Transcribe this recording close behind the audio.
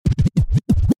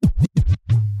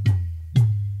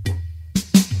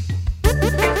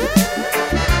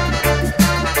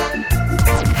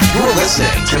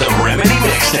to the Remedy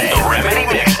Mixtape. The Remedy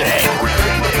Mixtape.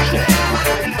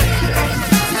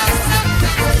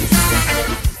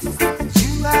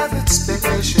 You are that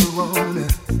special one,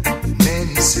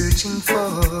 many searching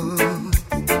for.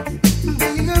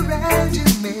 Being around you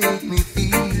make me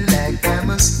feel like I'm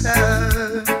a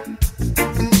star.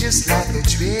 And just like a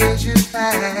treasure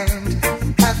find,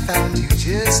 I found you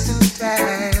just in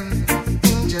time.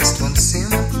 In just one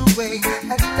simple way,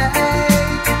 I'd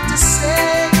like to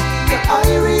say you're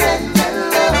irie and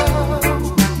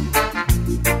mellow,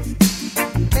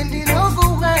 and in other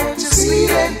words, you're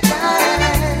sweet and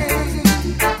fine.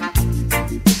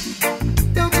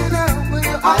 Don't you know when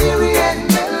you're irie and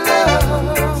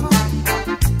mellow,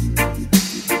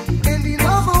 and in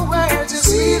other words, you're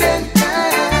sweet and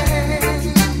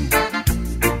fine.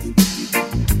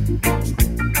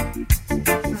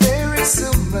 There is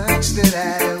so much that I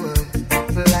would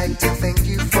like to thank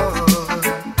you for.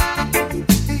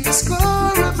 You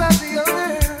score above the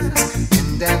others,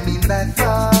 and I mean by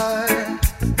far.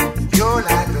 You're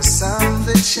like a sun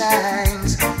that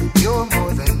shines. You're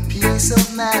more than peace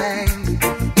of mind.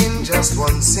 In just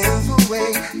one simple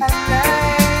way, I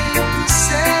like to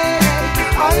say,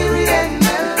 irie and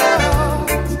mellow,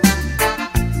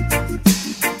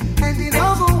 and in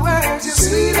other words, you're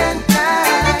sweet and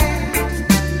kind.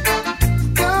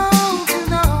 Don't you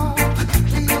know,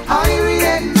 you're irie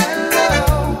and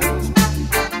mellow,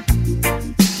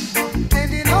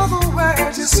 and in other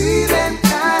words, you're sweet and kind.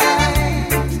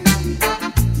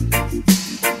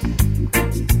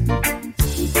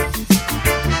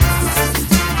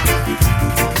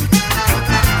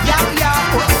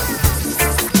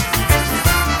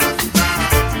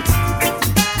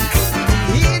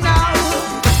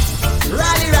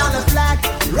 Rally round the flag,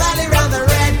 rally round the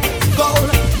red,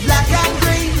 gold, black and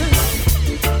green.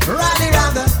 Rally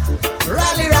round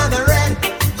the red,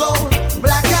 gold,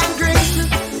 black and green.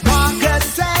 Marcus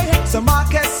say, so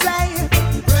Marcus say,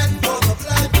 red for the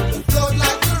flag, that flowed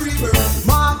like the river.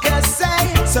 Marcus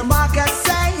say, so Marcus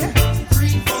say,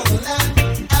 green for the land,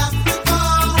 Africa.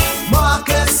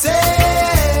 Marcus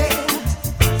say,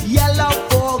 yellow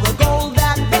for the gold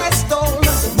that they stole.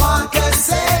 Marcus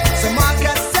say, so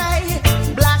Marcus say,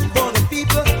 black for the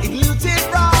people it looted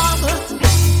from.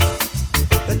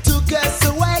 That took us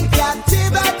away,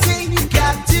 captivity,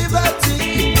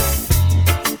 captivity.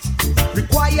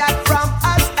 Required from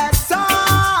us a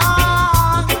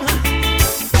song.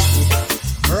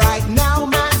 Right now,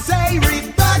 man say,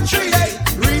 repatriate,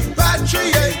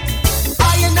 repatriate.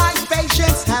 Ionized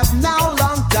patients have now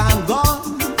long time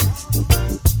gone.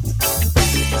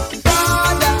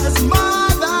 Fathers,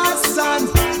 mothers,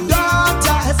 sons,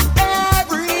 daughters,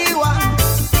 everyone.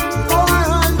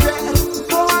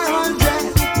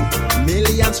 400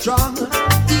 million strong.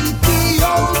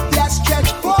 Ethiopia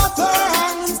stretched forth her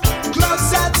hands.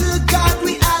 Closer to God,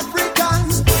 we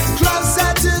Africans.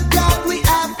 Closer to God, we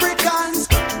Africans.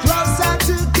 Closer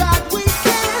to God, we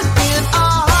can. In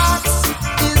our hearts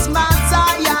is Mount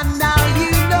Zion. Now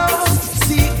you know.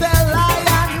 See the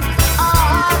lion. Our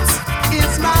hearts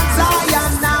is Mount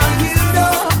Zion. Now you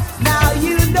know. Now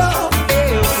you know.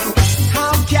 Eh.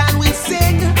 How can we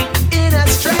sing in a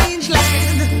strange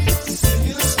land?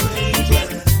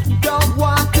 Don't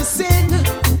want to sing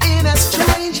in a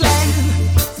strange land.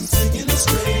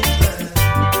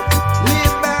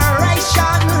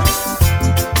 Liberation,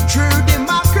 true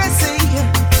democracy.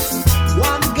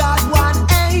 One God, one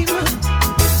aim,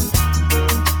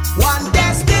 one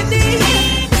destiny.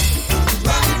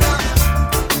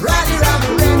 Rally round the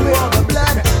rainbow, the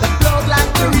blood that flowed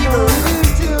like the river.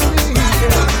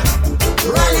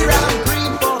 Rally round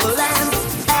green for the land,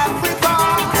 Africa.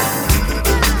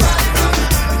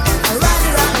 Rally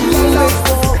round yellow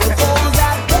for the gold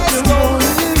that they stole.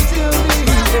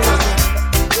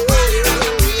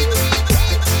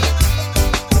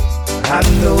 I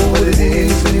know what it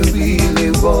is when you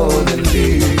really wanna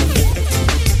live.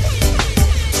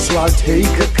 So I'll take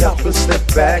a couple step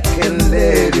back and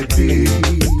let it be.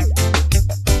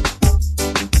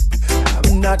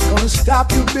 I'm not gonna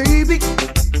stop you, baby.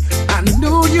 I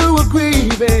know you were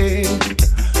grieving.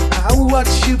 I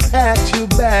watched you pat your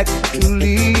back to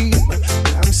leave.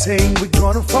 I'm saying we're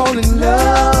gonna fall in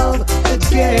love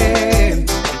again.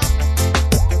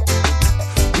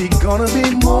 We're gonna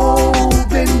be more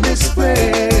than best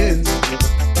friends.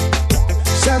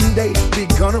 Someday we're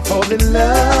gonna fall in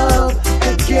love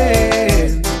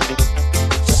again.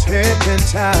 Second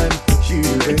time, you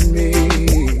and me.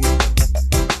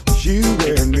 You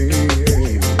and me.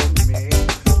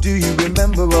 Do you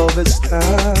remember all this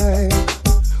time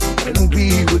when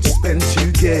we would spend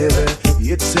together?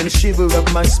 It sent a shiver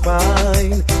up my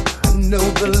spine. I know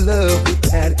the love we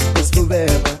had is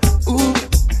forever. Ooh,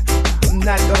 I'm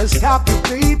not gonna stop you,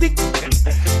 baby.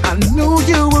 I know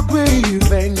you were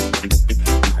grieving.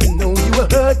 I know you were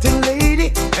hurting,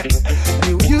 lady.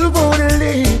 Knew you wanna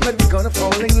leave, but we're gonna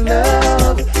fall in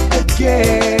love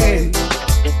again.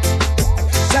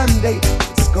 Someday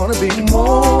it's gonna be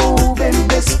more than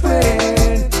best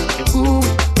friend. Ooh,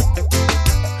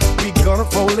 we're gonna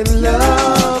fall in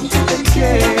love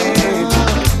again.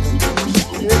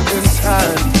 In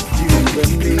time, you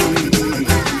and me.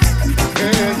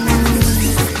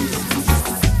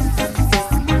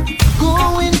 Go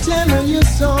and tell her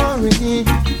you're sorry.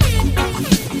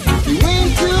 You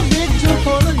ain't too big to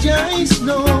apologize,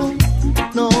 no,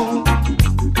 no.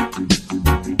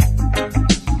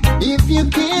 If you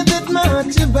care that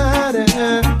much about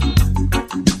her,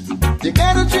 you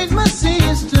gotta treat my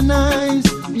sister nice,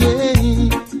 yeah,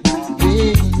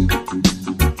 yeah.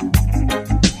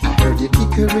 I heard you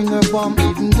kick her in her bum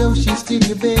even though she's still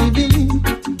your baby.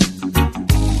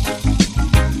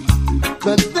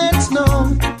 But that's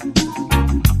not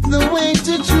the way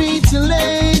to treat a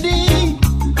lady.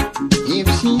 If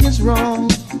she is wrong,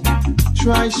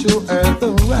 try show her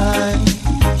the right.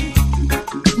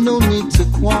 No need to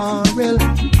quarrel,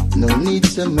 no need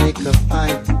to make a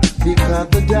fight, because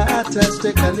the daughters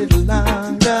take a little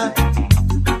longer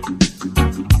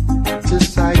to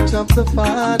sight up the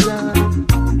father,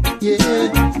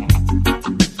 yeah.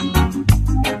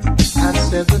 I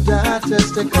said the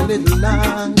daughters take a little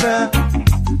longer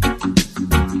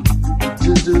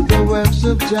to do the works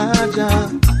of Jaja.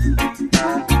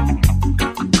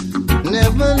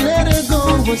 Never let her go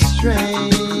astray,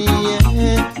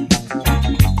 yeah.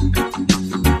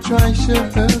 Try show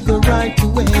her the right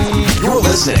way. You're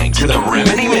listening to the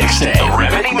Remedy Mixtape. The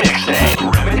Remedy Mixtape. The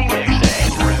Remedy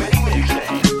Mixtape. The Remedy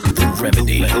Mixtape. The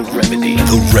Remedy. The Remedy.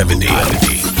 The Remedy.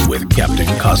 With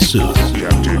Captain Kasu.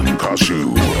 Captain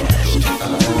Kasu.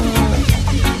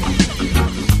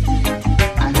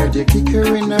 I heard you kick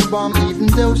her in her bum even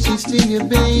though she's still your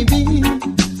baby.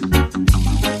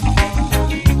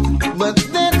 But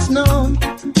that's not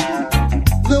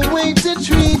the way to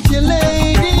treat your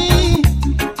lady.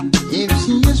 If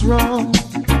she is wrong,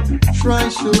 try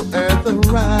show her the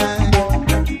right.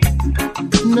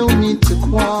 No need to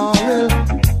quarrel,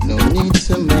 no need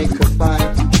to make a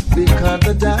fight, because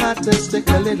the daughters take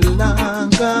a little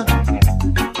longer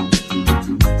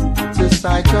to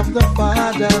sight of the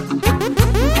father,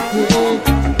 yeah.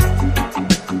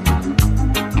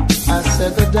 I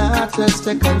said the daughters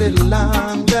take a little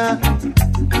longer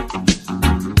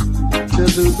to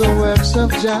do the works of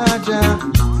Jaja.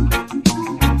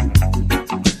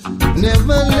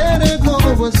 Never let her go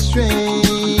astray,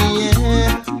 yeah.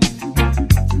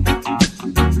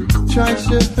 Try to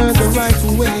show her the right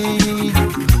way,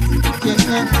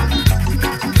 yeah.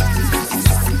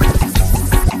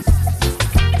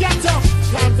 Get up,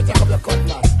 time to take up your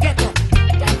cutlass. Get up,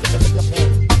 time to take up your pen.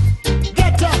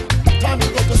 Get up, time to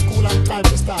go to school and time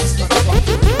to start studying.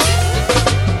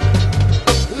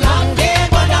 Long day,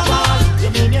 but I'm on. You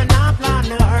mean you're not planning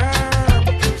no herb?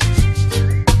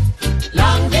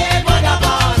 Long day.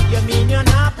 You mean you're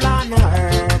not planning no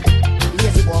herb,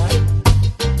 lazy boy?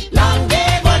 Long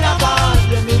day, but a ball.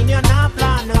 You mean you're not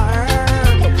planning no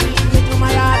herb? You bring me to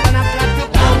my heart and I've got to.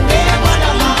 Long day, but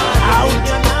a ball. Out,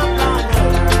 you're not planning no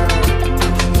herb.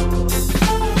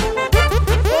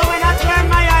 Oh, when I turn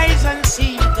my eyes and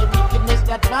see the wickedness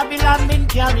that Babylon been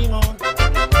carrying on.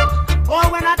 Oh,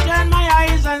 when I turn my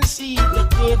eyes and see the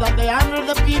way that they handle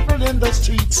the people in the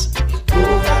streets.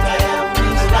 Oh, that I am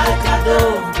wings like a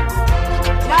dove.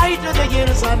 Fly to the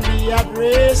hills and be at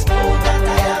rest. Oh, that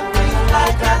I am wings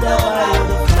like a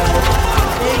dove.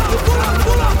 Take it from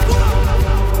me.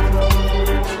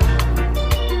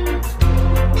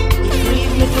 It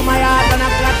brings me to my heart and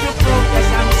I've got to focus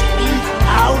and speak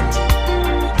out.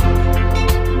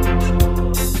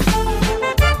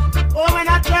 Oh, when I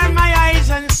turn my eyes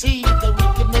and see the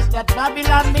wickedness that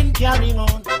Babylon been carrying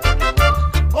on.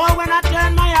 Oh, when I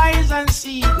turn my eyes and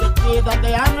see the way that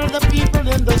they handle the people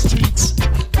in the streets.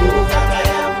 Oh, that I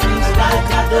am wings like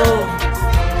a dove.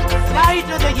 Fly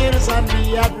to the hills and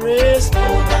be at rest.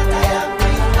 Oh, that I am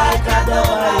wings like a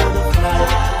dove. Fly,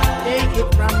 take it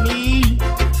from me.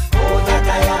 Oh, that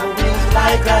I am wings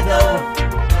like a dove.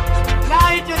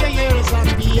 Fly to the hills and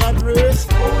be at rest.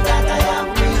 Oh, that I am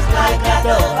wings like a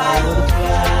dove.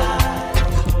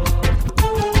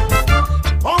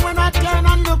 Oh, when I turn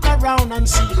and look around and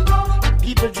see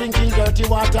people drinking dirty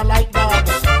water like that.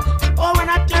 Oh, when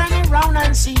I turn around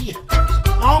and see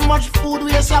how much food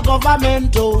waste a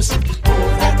government owes. Oh,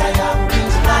 that I have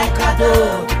wings like a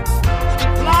dove.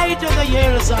 Fly to the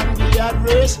hills and be at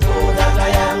rest. Oh, that I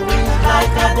have wings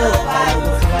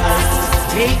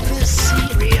Take this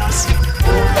serious.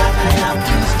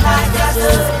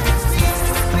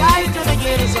 Fight to the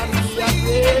gates and be a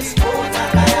grace.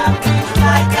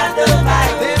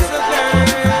 There's a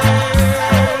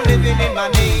girl living in my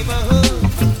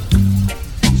neighborhood.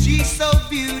 She's so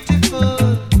beautiful,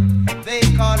 they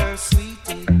call her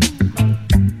Sweetie.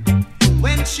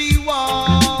 When she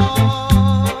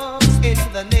walks into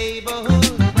the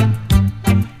neighborhood,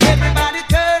 everybody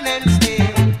turn and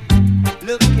stare,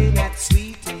 looking at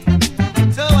Sweetie.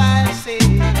 So I say,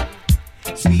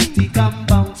 Sweetie, come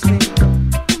bounce me.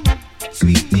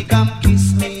 Sweetie, come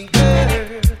kiss me,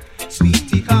 girl.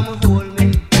 Sweetie, come hold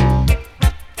me.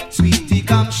 Sweetie,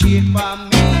 come shake for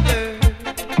me, girl.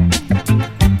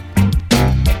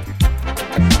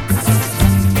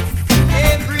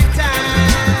 Every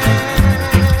time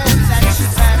that she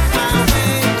pass my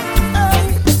way,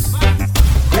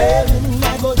 Wherein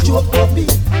I go choke puppy,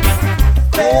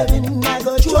 wherein I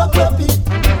go choke puppy,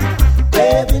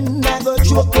 wherein I go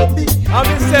choke puppy. I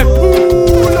mean say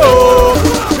pull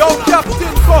up, yo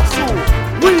Captain Kosu,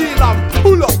 wheel and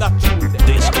pull up that tune.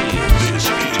 This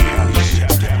is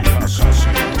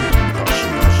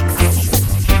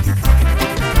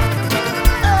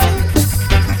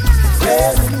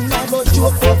Wherein I go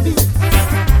choke puppy,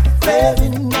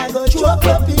 wherein I go choke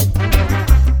puppy,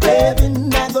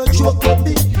 wherein I go choke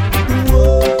puppy.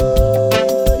 Whoa,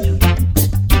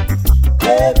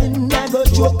 wherein I go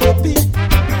choke puppy,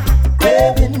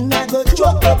 wherein I go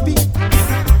choke puppy,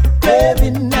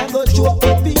 wherein I go choke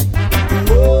puppy.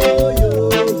 Whoa, yo,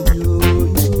 yo,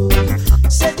 yo.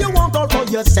 Said you want all for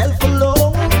yourself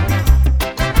alone.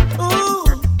 Ooh,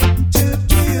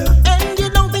 and you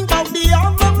don't think of the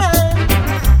other man.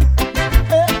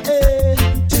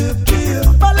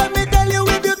 But let me tell you,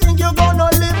 if you think you're gonna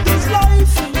live this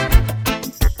life,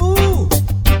 ooh,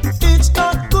 it's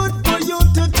not good for you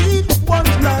to cheat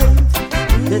one's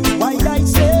life. That's why I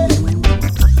say,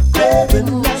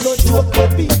 wherein I go to a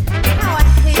puppy, How I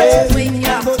hate to wake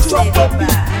you up to say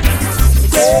goodbye.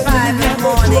 It's 5 in the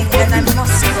morning and I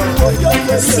must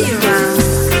go. See you around.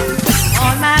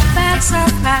 All my bags are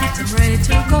packed and ready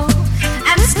to go.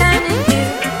 I'm standing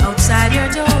here outside your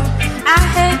door. I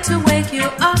hate to wake you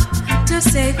up to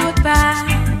say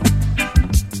goodbye,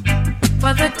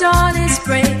 but the dawn is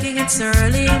breaking, it's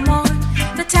early morn.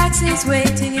 The taxi's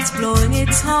waiting, it's blowing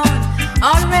its horn.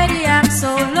 Already I'm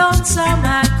so lonesome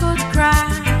I could cry.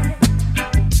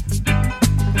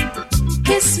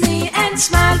 Kiss me and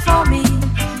smile for me.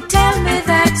 Tell me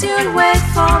that you'll wait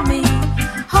for me.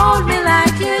 Hold me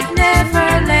like you'd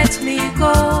never let me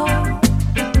go.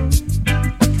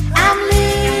 I'm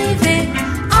leaving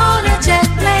on a jet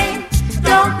plane.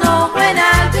 Don't know when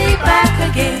I'll be back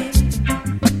again.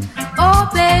 Oh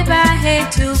babe, I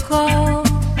hate to go.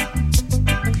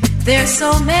 There's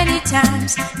so many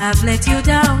times I've let you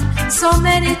down. So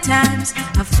many times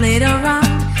I've played around.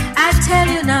 I tell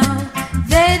you now,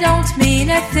 they don't mean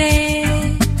a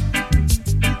thing.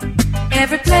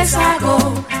 Every place I go,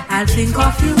 I'll think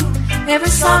of you. Every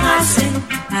song I sing,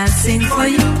 I'll sing for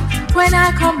you. When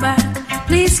I come back,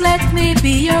 please let me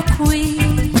be your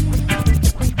queen.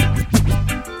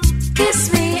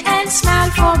 Kiss me and smile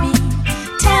for me.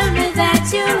 Tell me that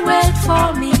you'll wait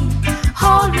for me.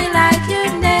 Hold me like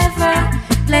you'd never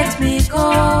let me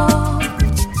go.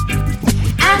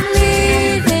 I'm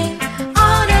leaving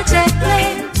on a jet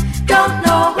plane. Don't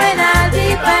know when I'll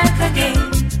be back again.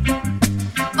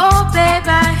 Oh babe,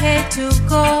 I hate to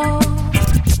go.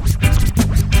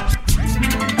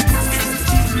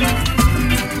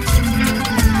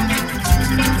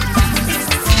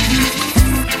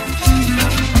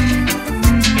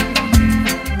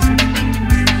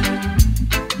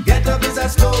 get up is a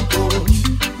slow coach.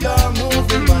 You're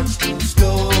moving much too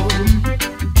slow.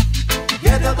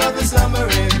 Get up of the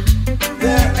slumbering.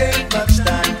 There ain't much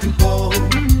time to go.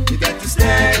 You got to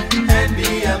stand and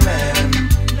be a man.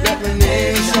 Let the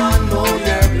nation know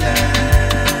your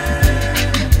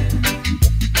plan.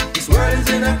 This world is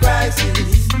in a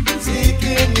crisis,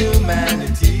 seeking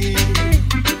humanity.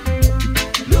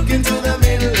 Look into the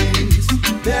Middle East.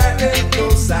 There ain't no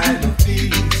sign of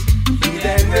peace. Heat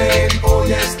and rain, oh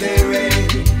yes they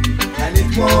rain, and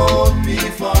it won't be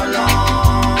for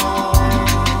long.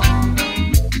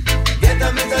 Get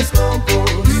up in the snow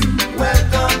coast,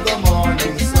 welcome the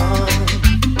morning sun.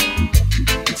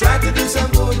 Try to do some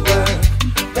good work,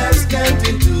 there's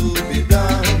plenty to be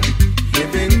done.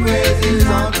 Giving praises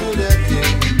unto the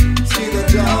King, see the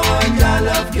joy that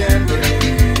love can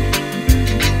bring.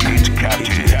 It's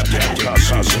Captain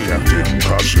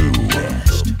Kasu.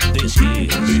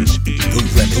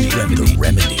 the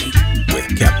remedy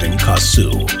with Captain Kosu.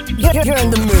 Kasu. You're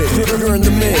in the mix. You're in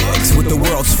the mix with the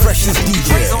world's freshest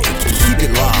DJ. Keep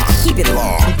it locked. Keep it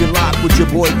locked. Keep it locked with your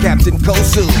boy Captain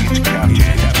Kasu.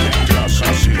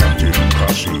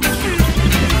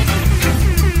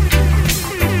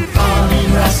 Calling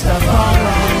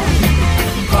Rastafari,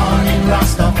 calling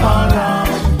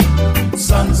Rastafari,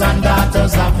 sons and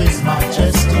daughters of His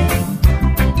Majesty.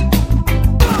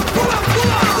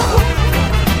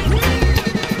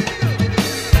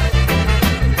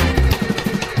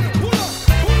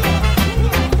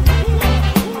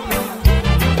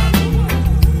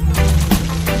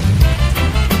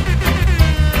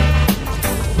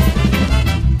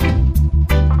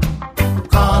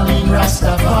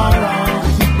 Rastafari,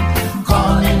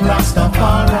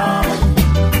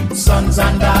 sons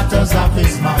and daughters of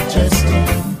His Majesty.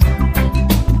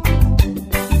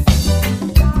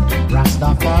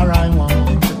 Rastafari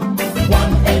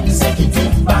one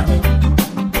executive body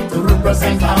to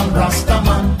represent all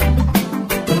Rastaman,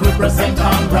 to represent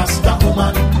all Rasta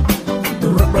woman, to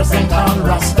represent all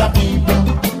Rasta people.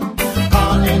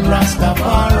 Calling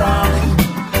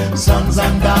Rastafari, sons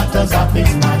and daughters of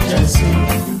His Majesty.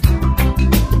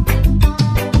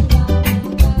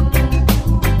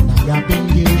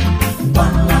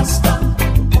 One Rasta,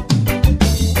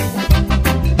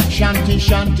 shanty,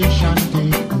 shanty,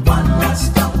 shanty. One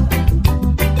Rasta,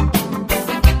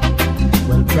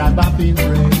 well, tribe of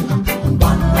Israel.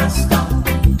 One Rasta,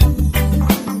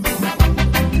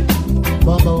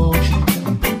 Bobosh.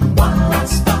 One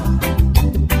Rasta,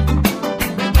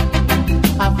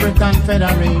 African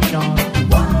Federation.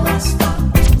 One Rasta,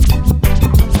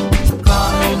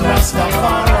 calling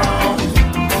Rastafari,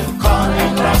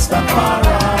 calling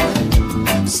Rastafari,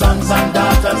 sons and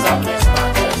daughters of His Majesty.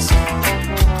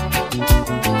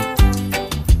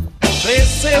 They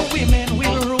say women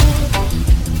will rule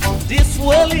this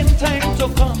world in time to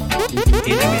come. It will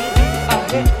be a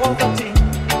heck of a thing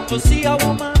to see a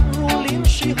woman ruling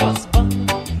she husband,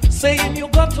 saying you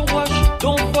got to wash,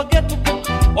 don't forget to cook,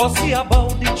 or see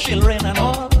about the children and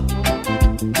all,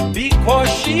 because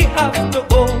she have to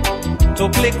go to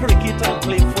play cricket and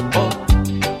play football.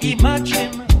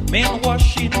 Imagine men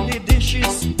washing the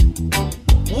dishes,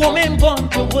 woman gone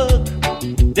to work,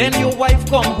 then your wife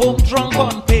come home drunk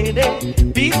on payday,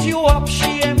 beat you up,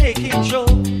 she ain't making joke.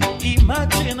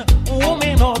 Imagine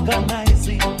woman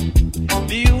organizing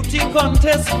beauty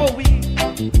contest for we,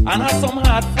 and have some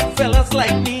hard fellas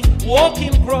like me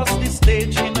walking across the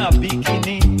stage in a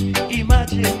bikini.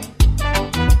 Imagine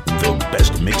the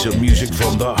best mix of music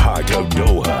from the heart of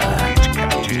Doha. It's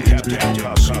Captain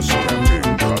Kasu.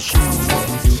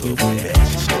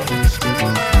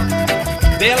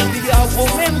 There'll be a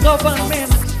woman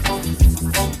government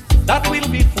that will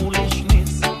be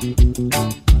foolishness.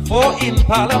 For in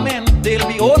parliament they'll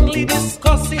be only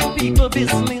discussing people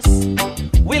business.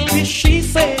 Will be she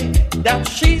say, that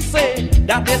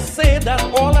they say, that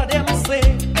all of them say.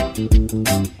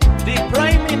 The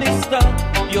Prime Minister,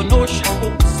 you know she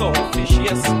cooked saltfish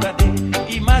yesterday.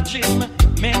 Imagine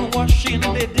men washing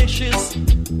the dishes,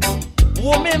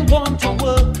 woman gone to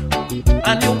work,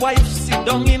 and your wife sit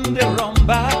down in the rum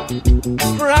bar,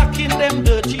 cracking them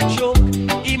dirty joke.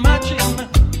 Imagine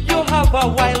you have a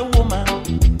wild woman,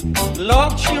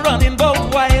 Lord, she running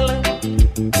bout wild.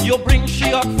 You bring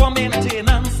she up for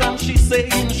maintenance, and she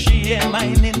saying she ain't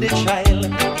minding the child.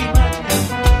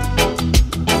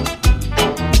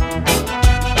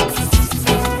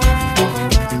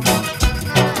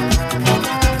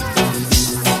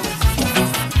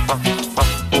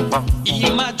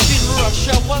 Imagine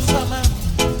Russia was a man,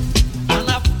 and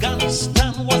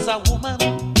Afghanistan was a woman,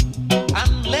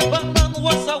 and Lebanon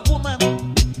was a woman,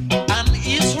 and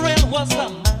Israel was a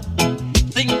man.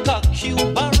 Think of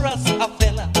Cuba as a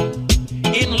fella,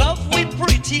 in love with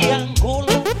pretty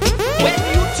Angola. When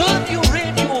you turn your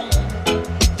radio on,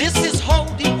 this is how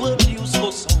the world used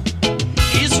to sound.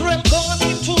 Israel gone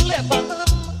into Lebanon,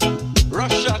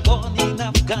 Russia gone in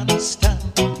Afghanistan,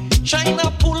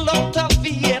 China pull out of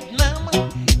Vietnam,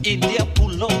 India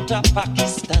pull out of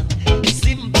Pakistan,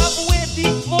 Zimbabwe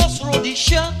divorce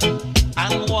Rhodesia,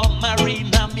 and war marry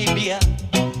Namibia.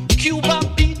 Cuba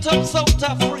beat up South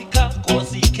Africa,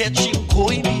 cause he catch him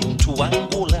going into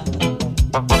Angola.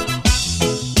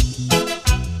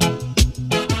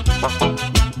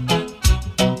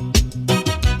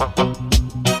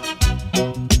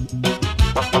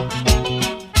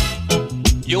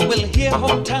 You will hear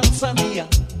how Tanzania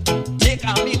take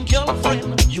a mean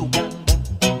girlfriend, Uganda.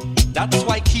 That's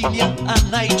why Kenya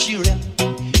and Nigeria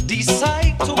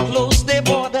decide to close their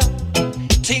border.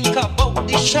 Think about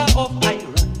the Shah of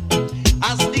Iran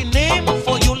as the name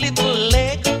for your little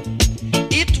leg.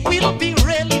 It will be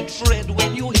really dread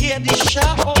when you hear the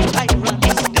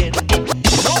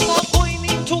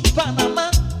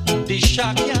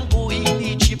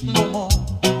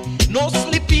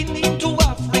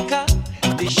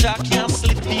Shisha can't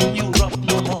slip in Europe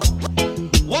no more.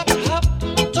 What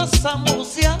happened to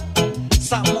Samosa?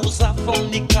 Samosa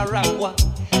from Nicaragua.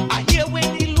 I hear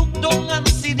when he look down and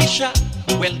see the shot.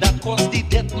 Well, that caused the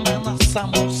death man of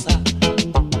Samosa.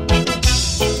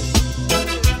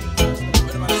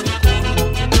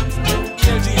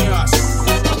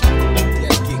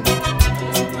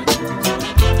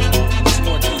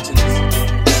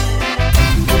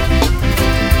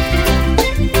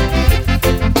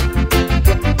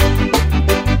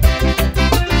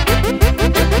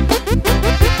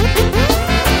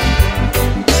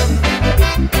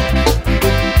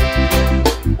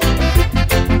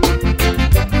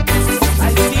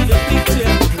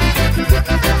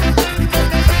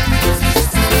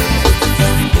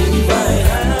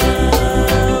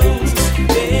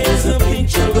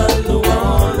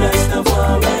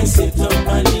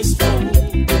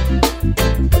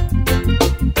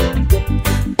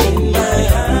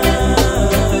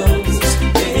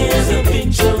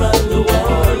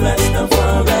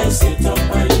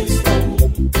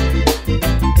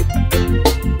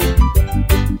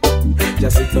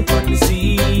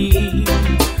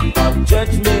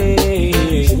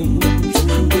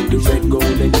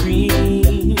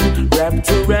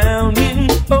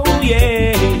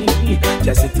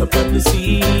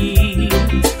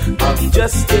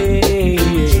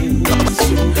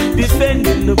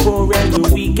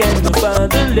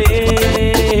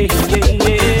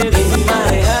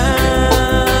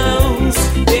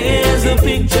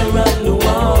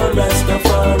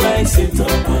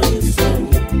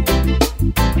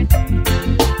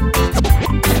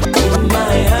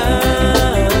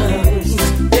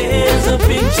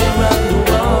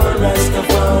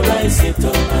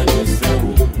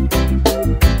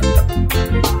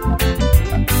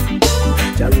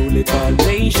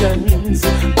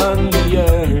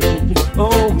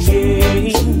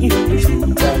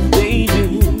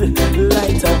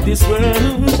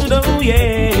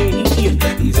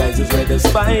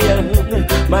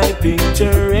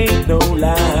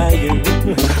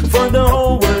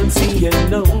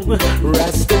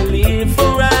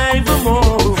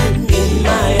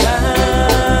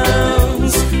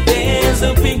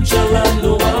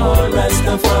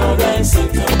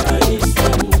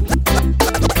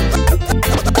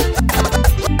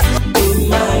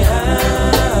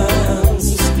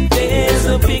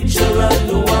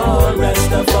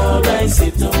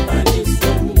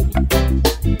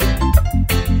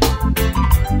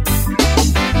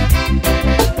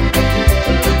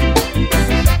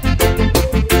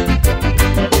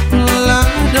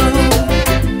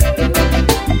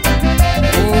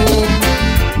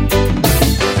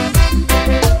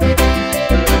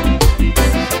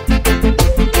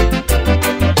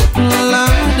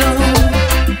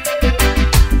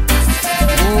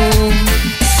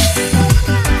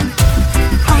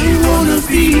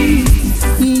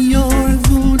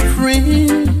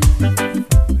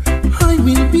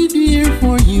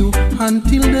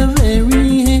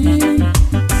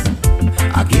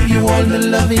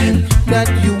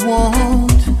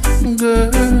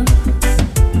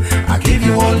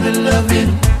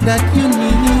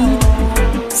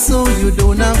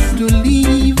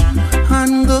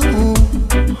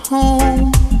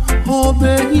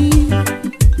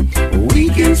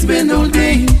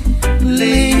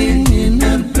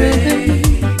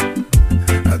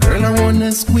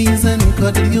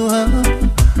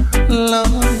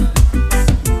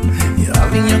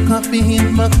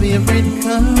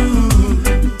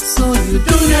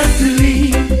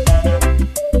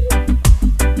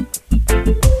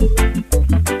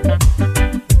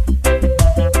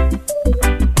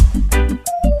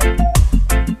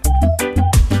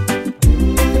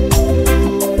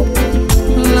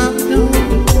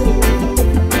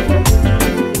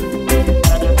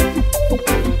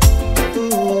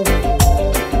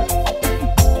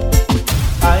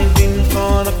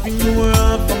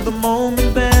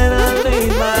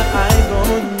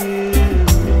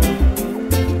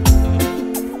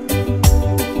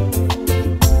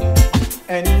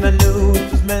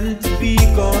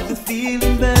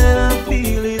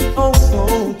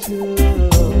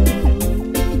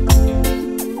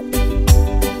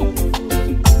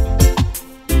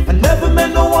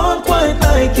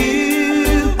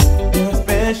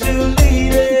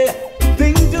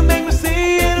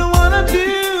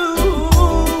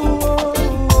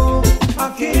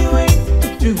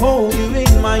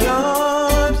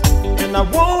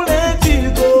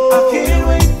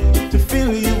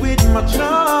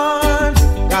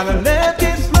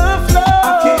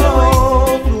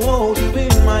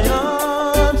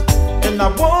 I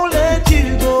won't let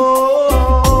you go.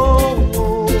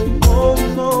 Oh,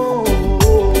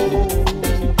 no.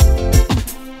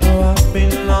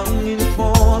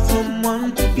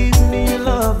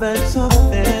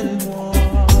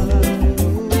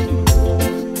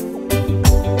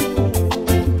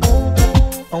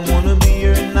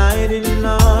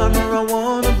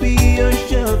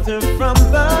 shelter from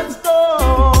the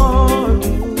storm.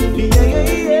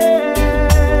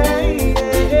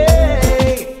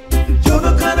 You're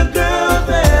the kind of girl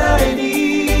that I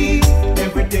need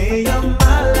every day of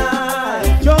my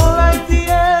life. You're like the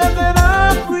air that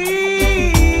I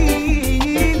breathe.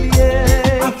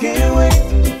 Yeah, I can't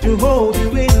wait to hold you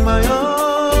in my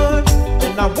arms,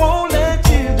 and I won't let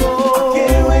you go. I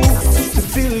can't wait to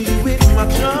fill you with my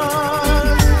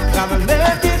charms. Gotta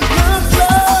let it come slow.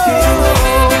 I can't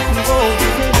wait to hold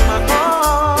you in my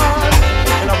arms,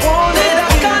 and I won't let it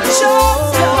go.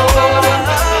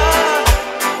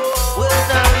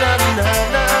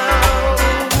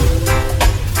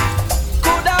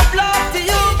 Could have loved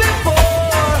you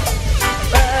before,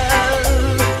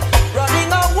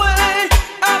 running away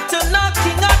after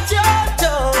knocking at your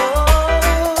door.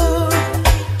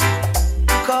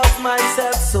 Caused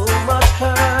myself so much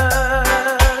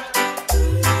hurt.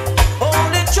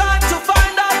 Only tried to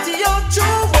find out your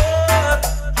true worth,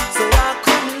 so I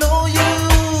could know you.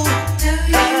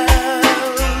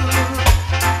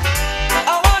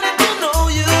 I wanted to know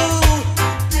you.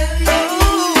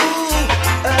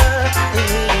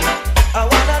 I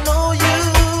wanna know you.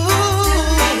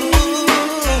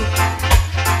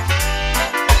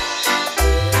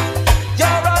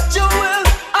 You're a jewel,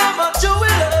 I'm a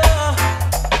jeweler.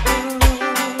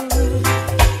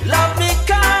 Love me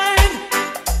kind,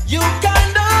 you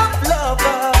kind of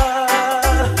lover.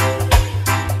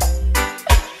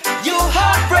 You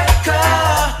heartbreaker,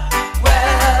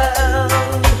 well,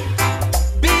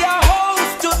 be a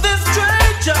host to this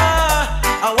stranger.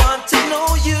 I want to know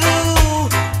you.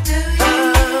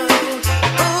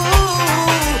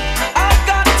 I've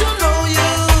got to know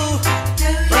you.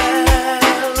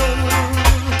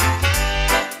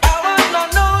 I wanna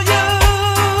know you.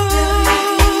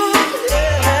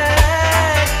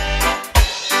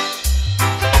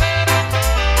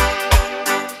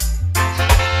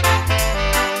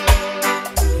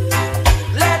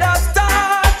 Let us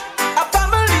start a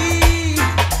family,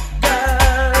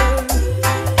 girl.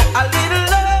 A little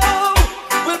love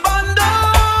will bond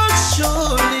us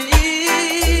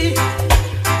surely.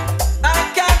 I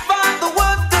can't find the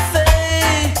words to say.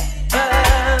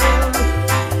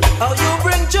 How you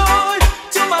bring joy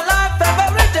to my life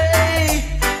every day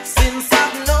since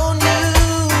I've known you.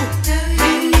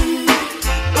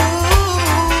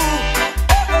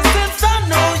 Ever since I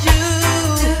know you.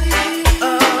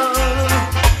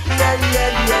 Yeah,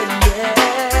 yeah, yeah, yeah.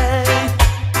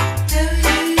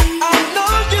 I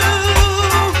know you.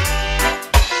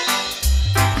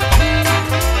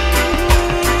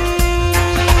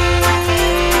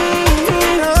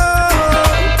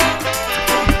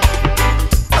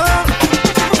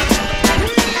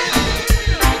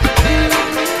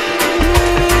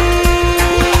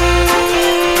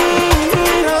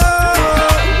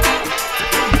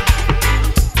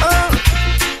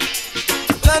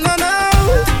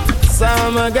 So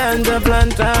I'm a ganja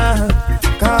planter,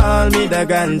 call me the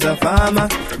ganja farmer.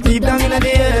 Deep down in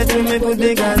the earth, we me put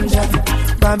the ganja.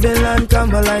 Babylon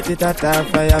come and light it at a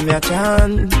fire, me a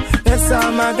chant. Yes,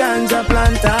 I'm a ganja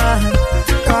planter,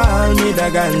 call me the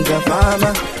ganja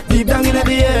farmer. Deep down in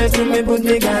the earth, we me put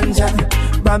the ganja.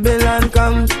 Babylon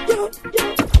come,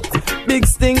 big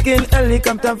stinking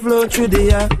helicopter flow through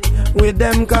the air. With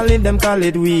them call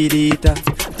it weed eater.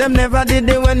 Them never did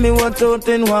it when me was out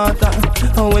in water,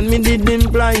 or when me did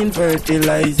implying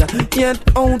fertilizer. Yet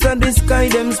out of the sky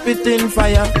them spitting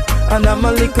fire, and I'm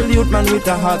a little youth man with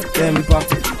a hot temper.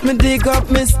 Me dig up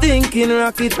me stinking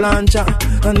rocket launcher,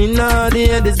 and in all the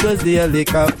air this was the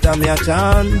helicopter me a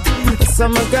chant. So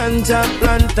I'm a ganja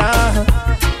planter,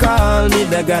 call me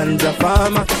the ganja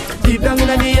farmer. Deep down in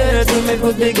the earth we me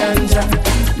put the ganja.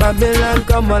 Babylon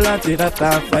come a lot it at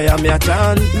a fire me a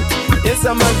chant. Yes,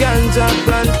 I'm a ganja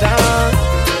planter,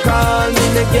 call me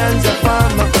the ganja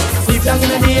farmer. Deep down in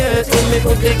the earth we me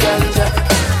put the ganja.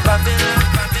 Babylon,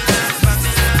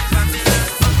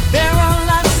 There are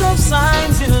lots of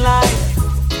signs in life,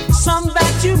 some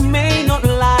that you may not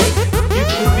like. You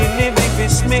could be living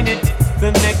this minute,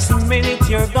 the next minute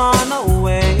you're gone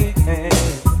away.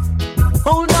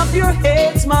 Hold up your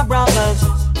heads, my brothers,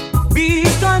 be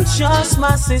conscious,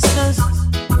 my sisters,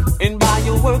 and by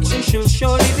your works you shall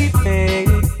surely be paid.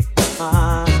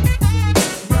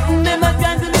 Never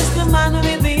try to miss the man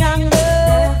with the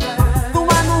anger, the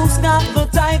one who's got the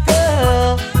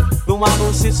tiger, the one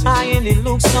who sits high and he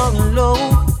looks down low.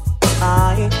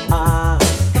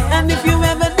 And if you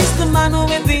ever miss the man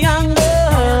with the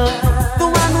anger, the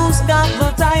one who's got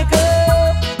the tiger,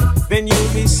 then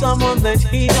you'll be someone that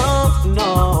he don't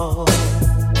know.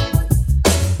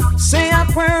 Say a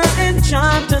prayer and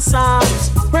chant a psalms,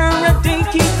 prayer a day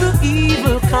keep the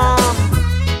evil calm.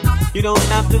 You don't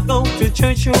have to go to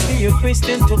church or be a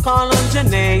Christian to call on your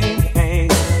name. Hey.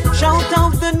 Shout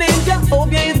out the name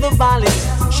Jehovah in the valleys.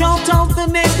 Shout out the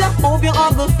name Jehovah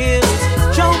on the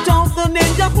hills. Shout out the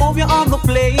name Jehovah on the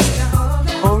plain.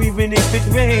 Or even if it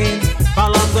rains,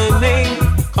 call on the name.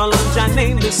 Call on your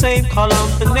name the same. Call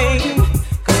on the name.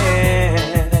 Yeah.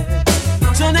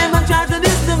 So never try to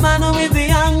diss the man with the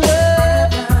anger.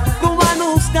 The one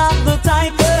who's got the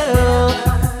title.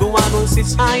 The one who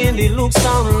sits high and he looks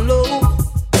down low.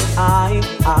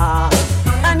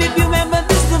 And if you remember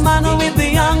this, the man with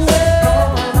the anger,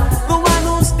 the one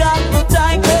who's got the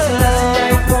tiger,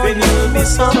 then you will be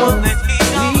someone that he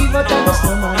leave it on the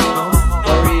summer.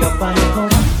 Hurry up and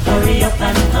come, hurry up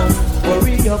and come,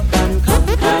 hurry up and come,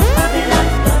 hurry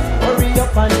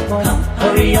up and come,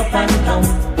 hurry up and come,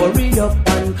 hurry up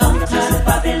and come,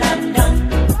 Babylon done.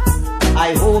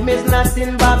 I home is not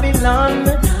in Babylon.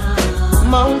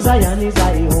 Mount Zion is I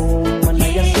home. And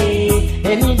I say,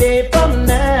 any day from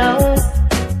now,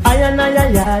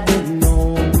 I didn't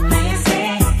know.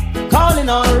 Calling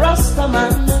on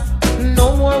Rastaman,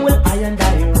 no more will I and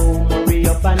I roam. Hurry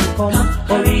up and come,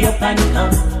 hurry up and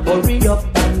come, hurry up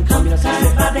and come.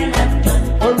 Babylon done.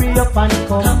 Hurry up and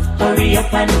come, hurry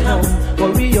up and come,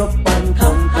 hurry up and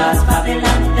come. Cause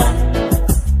Babylon done.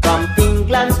 From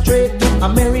England straight to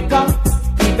America,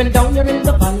 even down here in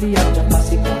the valley of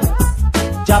Jamaika.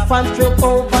 Japan straight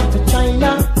over to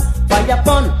China, fire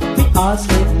upon the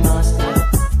all-slave master.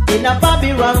 In a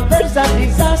Babylon there's a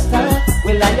disaster.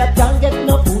 Well, I can't get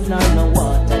no food nor no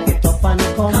water. Get up and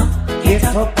come, get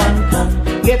up and come,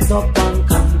 get up and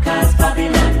come. Cause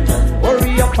Babylon done.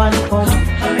 Hurry up and come,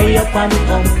 hurry up and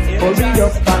come, hurry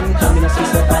up and come. In a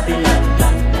sister Babylon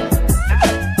done.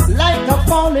 Like a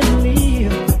fallen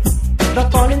leaf, the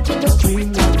falling to the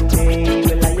stream away.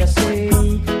 Well, I say,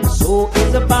 so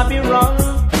is a Babylon.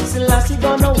 Selassie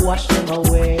gonna wash them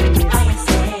away.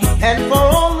 And for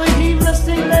all the heedless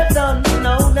thing they've done,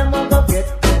 now them are gonna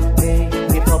get them pay.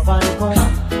 Get up and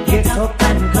come, get up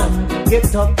and come,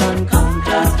 get up and come.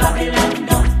 Cause Babylon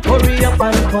done. Hurry up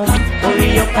and come,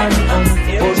 hurry up and come,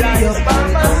 hurry up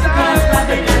and come. Cause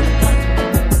Babylon done.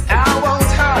 I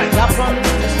won't hide, I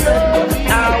promise to stay.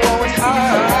 I won't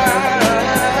hide.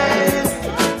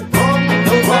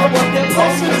 No matter what they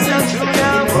call me, it's true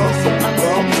now.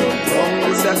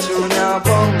 It's true now.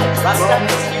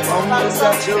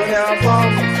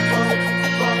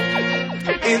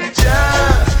 If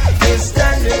Jah is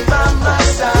standing by my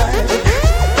side,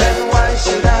 then why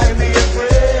should I be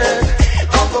afraid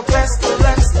of a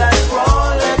pestilence that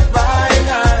crawleth by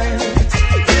night?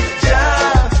 If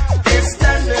Jah is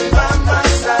standing by my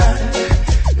side,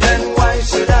 then why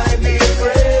should I be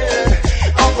afraid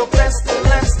of a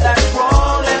pestilence that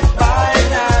crawleth by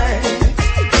night?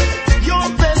 Your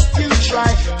best you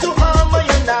try to harm my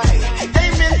and I.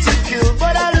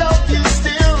 But I love you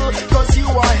still, cause you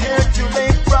are here to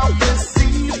make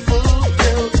prophecy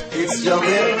fulfilled. It's your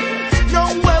will. No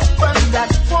weapon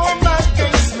that form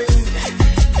against me,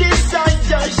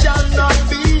 desire shall not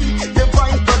be.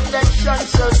 Divine protection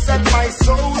shall set my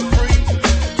soul free.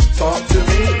 Talk to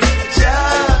me.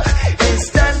 Jah is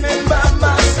standing by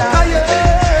my side.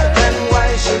 Then why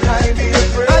should I be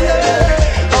afraid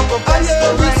of a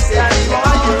pestilence that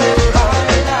crawleth by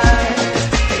night?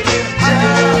 If Jah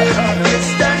is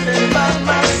standing by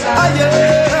my side,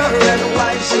 then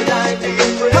why should I be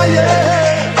afraid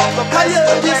of a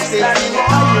pestilence that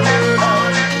crawleth by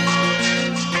night?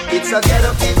 It's a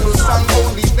ghetto people song,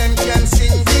 only them can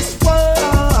sing this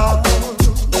world.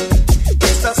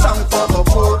 It's a song for the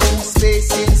poor who's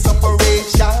facing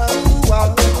separation.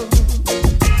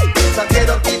 It's a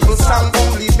ghetto people song,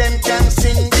 only them can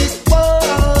sing this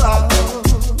world.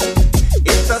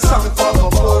 It's a song for the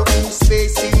poor who's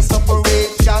facing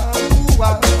separation.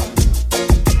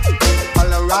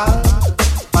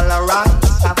 All around,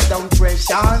 stop down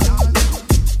pressure.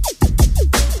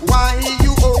 Why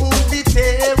you only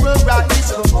terrorize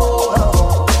the poor?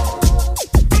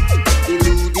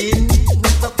 Eluding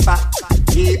the fact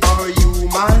they are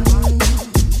human,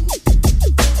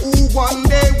 who one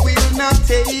day will not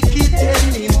take it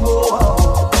anymore.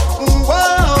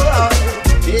 Whoa.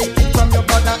 Take it from your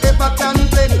brother, ever can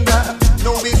blender.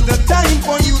 Now is the time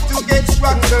for you to get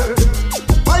stronger.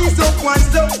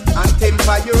 Wise up, and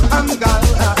temper your anger.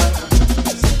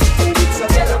 It's a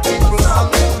ghetto people song,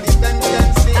 only them can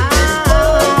sing this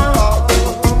world.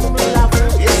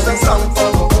 It's a song for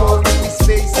the poor who is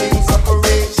facing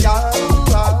separation.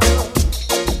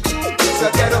 It's a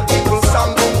ghetto people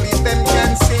song, only them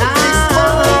can sing this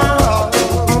world.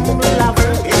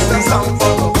 It's a song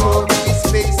for the poor who is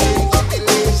facing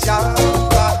tribulation.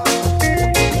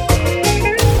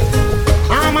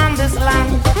 I'm on this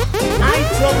land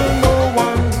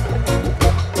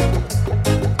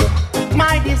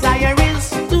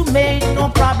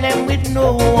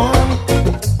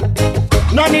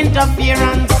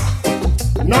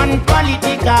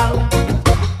unpolitical.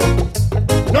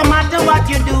 No matter what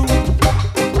you do,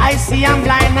 I see I'm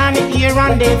blind and ear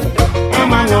and deaf.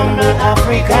 I'm an humble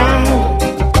African.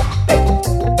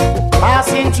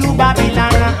 Passing through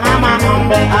Babylon, I'm an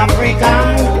humble African.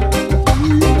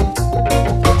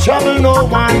 Trouble no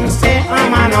one, say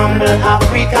I'm an humble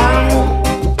African.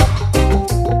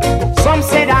 Some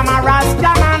said I'm a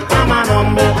Rasta man, I'm an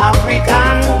humble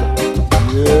African.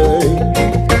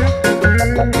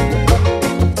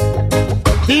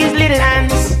 These little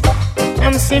hands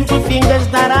and simple fingers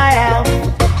that I have,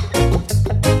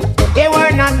 they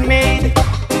were not made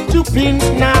to pinch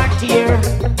nor tear,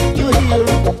 you hear,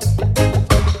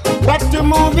 but to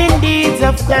move in deeds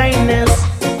of kindness,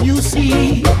 you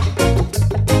see,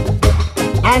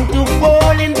 and to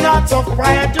fall in thoughts of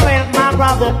prayer to help my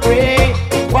brother pray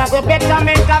for the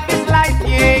betterment of his life,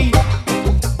 yeah.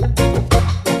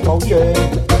 Oh yeah.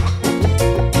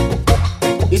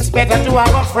 It's better to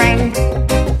have a friend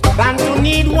than to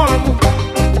need one.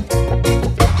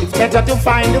 It's better to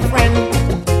find a friend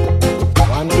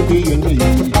than to be in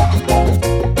need.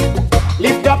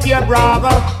 Lift up your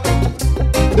brother,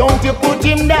 don't you put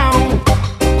him down.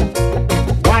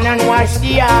 One and wash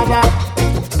the other.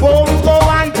 Go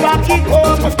and pack it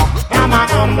home. I'm an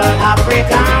humble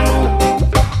African.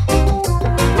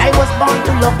 I was born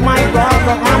to love my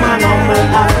brother. I'm an humble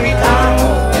African.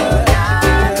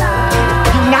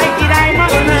 United I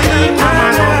must be. I'm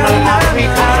an humble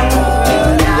African.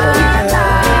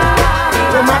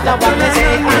 No matter what they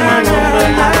say, I'm an humble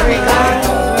African.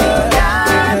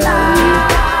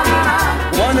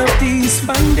 One of these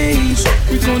fine days,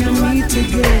 we're gonna meet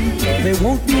again. There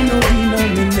won't be no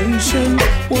denomination.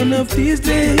 One of these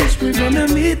days, we're gonna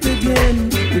meet again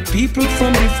with people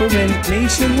from different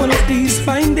nations. One of these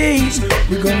fine days,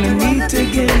 we're gonna meet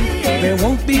again. There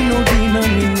won't be no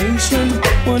denomination.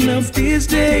 One of these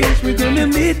days, we're gonna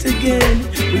meet again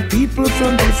with people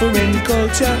from different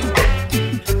culture.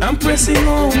 I'm pressing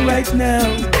on right now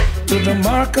to the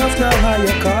mark of the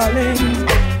higher calling.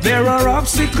 There are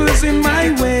obstacles in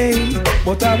my way,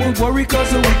 but I won't worry cause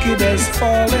the wicked has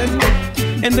fallen.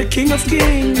 And the King of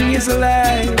Kings is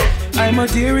alive. I'm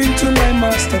adhering to my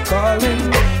master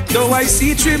calling. Though I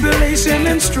see tribulation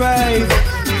and strife,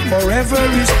 forever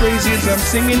his praises I'm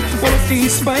singing. One of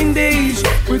these fine days,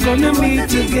 we're gonna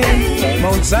meet again.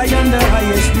 Mount Zion, the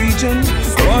highest region.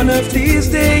 One of these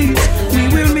days, we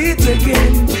will meet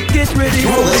again. Get ready.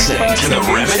 You're listening to the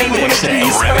Remedy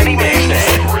Mixtape. Remedy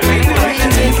Mixtape.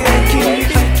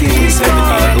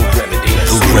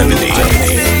 Remedy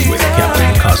with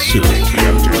Captain Kasu.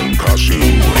 Captain Kasu.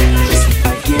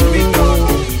 I can't recall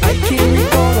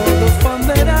all the fun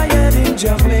that I had in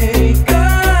Jamaica.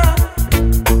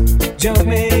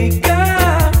 Jamaica,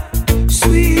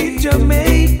 sweet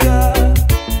Jamaica.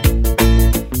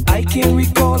 I can't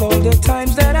recall all the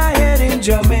times that I had in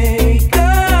Jamaica.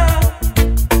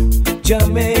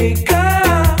 Jamaica,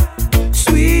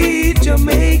 sweet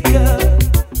Jamaica.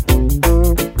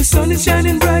 The sun is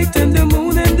shining bright and the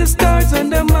moon and the stars on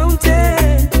the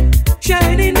mountain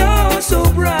shining oh so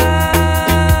bright.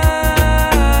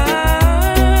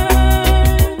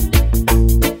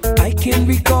 I can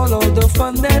recall all the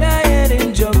fun that I had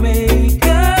in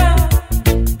Jamaica.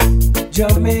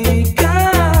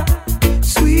 Jamaica,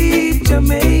 sweet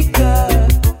Jamaica.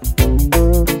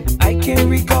 I can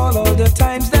recall all the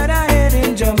times that I had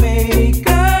in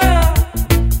Jamaica.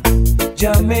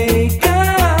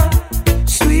 Jamaica,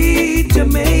 sweet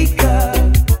Jamaica.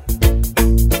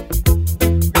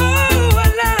 Oh, I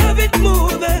love it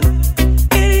more than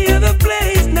any other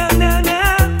place. Nah, nah,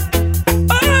 nah.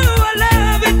 Oh, I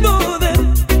love it more than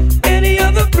any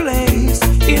other place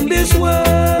in this world.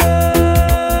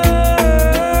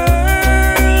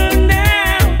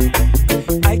 Now,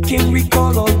 I can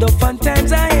recall all the fun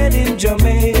times I had in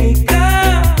Jamaica.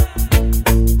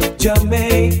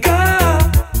 Jamaica,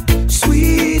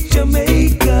 sweet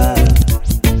Jamaica.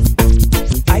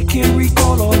 I can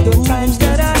recall all the times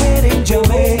that I had in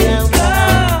Jamaica.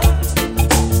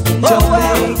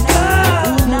 Jamaica,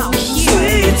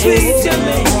 sweet, sweet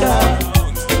Jamaica.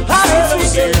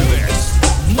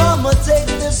 Mama, take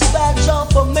this badge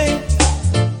off of me.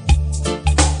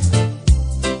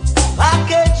 I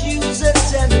can't use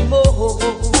it anymore.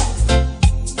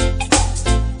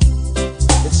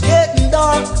 It's getting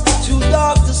dark, too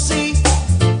dark to see.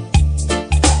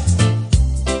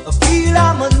 I feel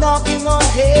I'm knocking on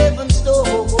heaven's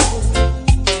door.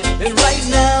 And right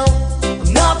now,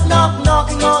 I'm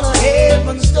knocking on a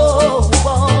heaven's door,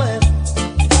 boy.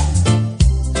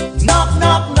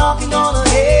 Knocking on a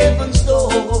heaven's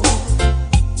door.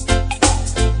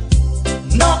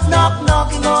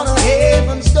 Knocking on a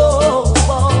heaven's door,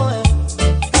 boy.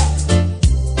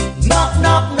 Knock,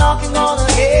 knock, knocking on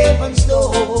a heaven's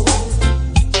door.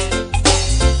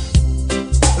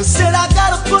 Said I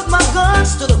gotta put my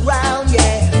guns to the ground,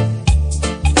 yeah.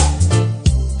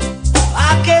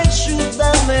 I can't shoot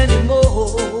them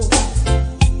anymore.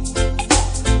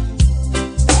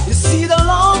 You see the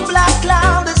long black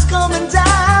cloud is coming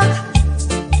down.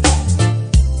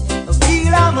 I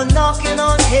feel I'm knocking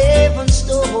on heaven's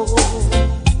door.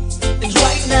 And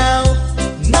right now,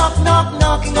 knock, knock,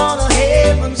 knocking on a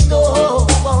heaven's door,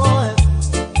 boy.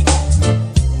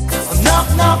 Knock,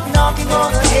 knock, knocking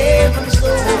on a heaven's door.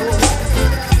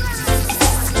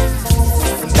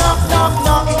 Knock, knock,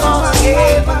 knocking on a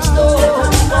heaven's door.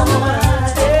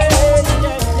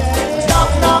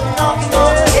 Knock, knock, knocking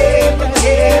on a heaven,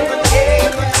 heaven,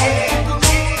 heaven, heaven.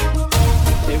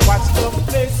 Hey, watch the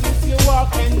places you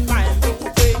walk in, mind the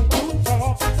way you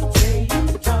talk,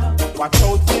 Watch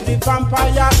out for the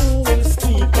vampire who will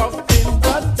sneak up in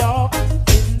the dark,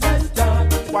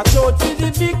 Watch out for the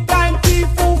big time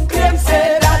people who claim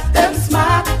say that them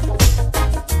smart.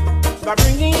 By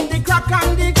bringing in the crack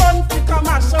and the gun to come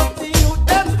mash up the youth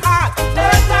them heart.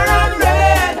 Later and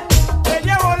red, when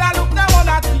you all a look the one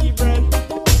at the bread.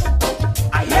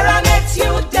 I hear an ex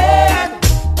you dead.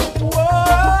 Whoa,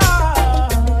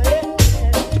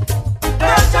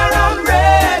 later and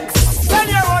red, when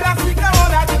you all a speak the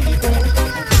one at the bread.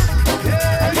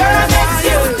 I hear an ex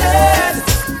you dead.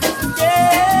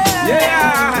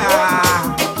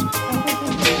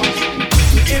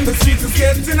 In the streets is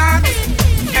getting hot,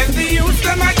 and the youth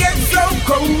them I get so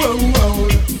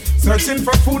cold. Searching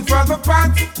for food for the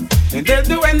pot, and they'll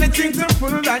do anything to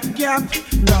fill that gap.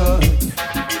 Lord,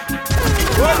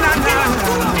 oh na na,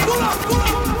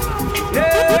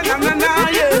 yeah na na na,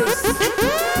 yes,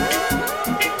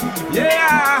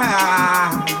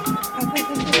 yeah.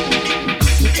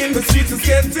 In the streets is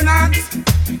getting hot,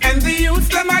 and the youth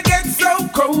them I get so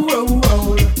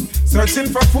cold. Searching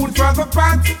for food for the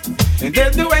pot, and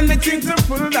they'll do anything to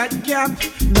fill that gap.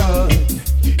 Lord,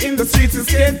 in the streets is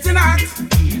getting hot,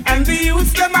 and the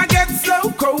youth them I get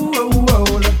so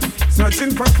cold.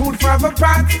 Searching for food for the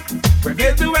pot, where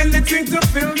they'll do anything to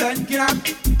fill that gap.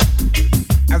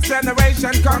 As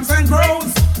generation comes and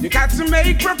grows, you got to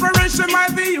make preparation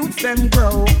while the youth them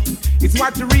grow. It's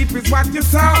what you reap, it's what you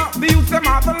sow. The youth them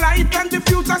are the light and the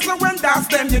future, so when that's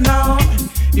them you know.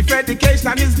 If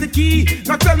education is the key,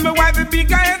 now tell me why the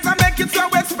big heads are make it so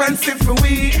expensive for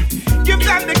we. Give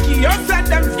them the key or set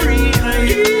them free.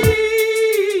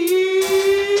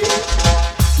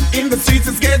 In the streets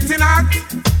it's getting hot,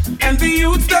 and the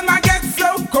youths them I get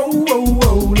so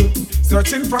cold.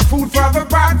 Searching for food for the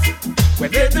pot, where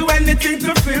they do anything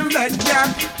to fill that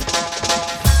gap.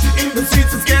 In the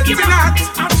streets it's getting hot,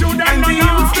 and the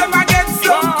youths them I get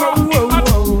so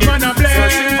cold.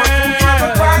 Searching for food for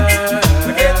the pot,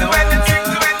 where they do anything,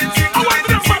 I want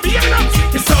them from the end.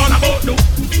 It's all about do,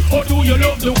 or do you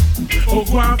love do? Oh,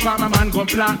 go on, farmer man, go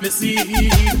plant the seed.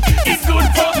 It's good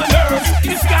for the nerves,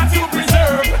 it's got to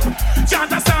preserve.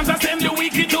 Chant a psalms and send the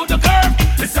wicked to the curb.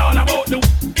 It's all about do,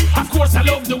 of course I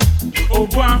love do. Oh,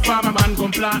 go on, farmer man, go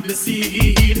plant the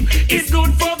seed. It's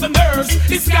good for the nerves,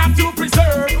 it's got to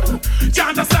preserve.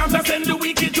 Chant a psalms and send the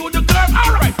wicked to the curb.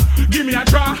 Alright, give me a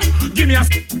draw, give me a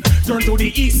turn to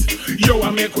the east. Yo, I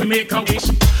make we make a wish.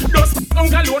 Those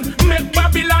alone make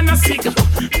Babylon a sick.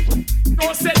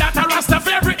 Don't say that I rasta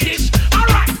favorite dish.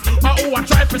 Alright, oh, I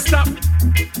try to stop.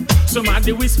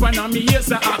 Somebody whisper on me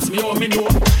ears and ask me how me know.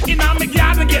 In a me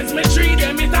garden against me tree,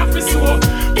 them it have to sow.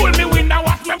 Pull me window,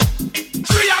 watch me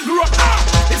tree I grow.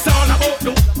 It's all about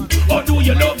do, or do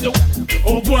you love do?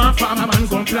 Oh, go on, farmer man,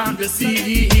 go plant the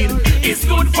seed. It's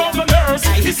good for the nerves,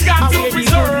 it's got to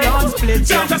preserve.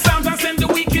 Chant a psalms and send the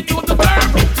wicked to the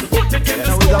burn. Put it in the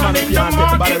school and in the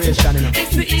market.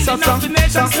 It's the evening of the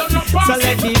nation, so no profit. So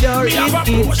let the door is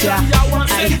ya.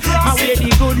 I wear the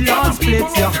good Lord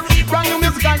splits ya. Brand new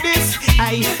music like this.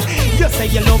 You say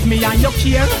you love me and you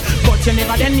care, but you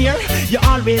never then near. You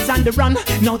always on the run.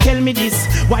 Now tell me this,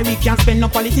 why we can't spend no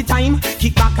quality time?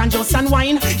 Kick back and just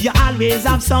unwind. You always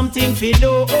have something to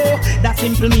do. That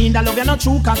simple mean that love you not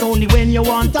true, cause only when you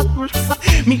want to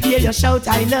me hear you shout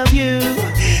I love you.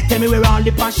 Tell me where all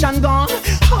the passion gone,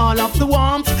 all of the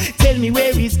warmth. Tell me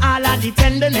where is all of the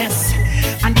tenderness.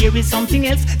 And there is something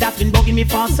else that's been bugging me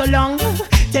for so long.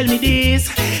 Tell me this,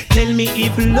 tell me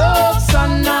if love's so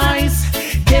nice.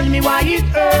 Tell me why it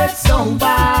hurts so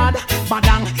bad.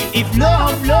 Badang, if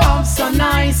love's so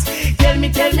nice. Tell me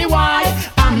why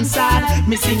I'm sad.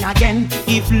 Me sing again.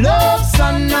 If love's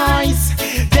so nice.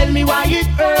 Tell me why it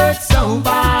hurts so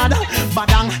bad.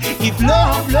 Badang, if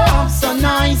love's so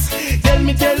nice. Tell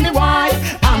me why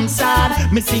I'm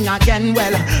sad. Me me sing again.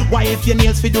 Well, why if your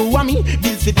nails fi do a me,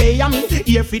 bills fi pay a me,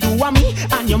 ear fi do a me,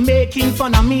 and you're making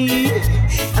fun of me,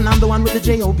 and I'm the one with the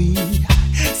J.O.B.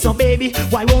 So baby,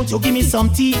 why won't you give me some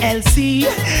TLC?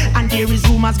 And there is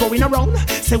rumors going around,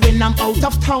 say when I'm out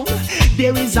of town,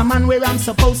 there is a man where I'm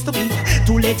supposed to be.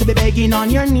 Too late to be begging on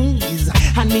your knees.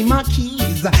 Hand me my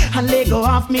keys and let go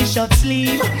off me short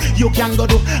sleeve. You can go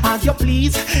do as you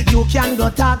please. You can go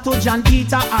talk to John,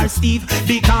 Peter or Steve.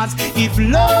 Because if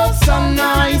love's so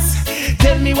nice,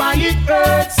 tell me why it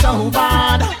hurts so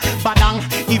bad. Badang,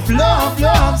 if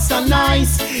love's so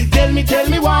nice, tell me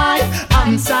why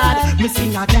I'm sad. Me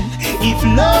sing again. If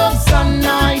love's so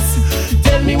nice,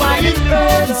 tell me why it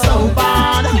hurts so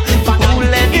bad. Badang,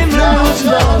 if love's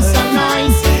so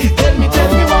nice, tell me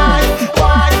why.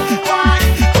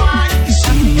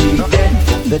 See then,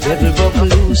 the devil broke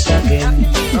loose again.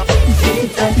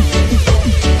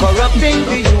 Corrupting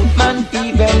the youth man,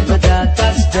 even the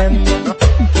daughters them.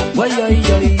 Why, see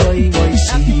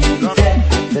then,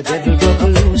 the devil broke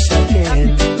loose again.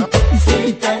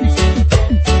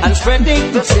 And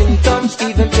spreading the symptoms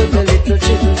even to the little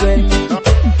children.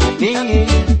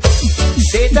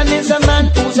 Satan is a man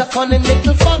who's a cunning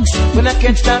little fox. When I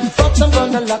catch that fox, I'm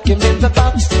gonna lock him in the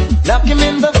box. Lock him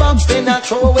in the box, then I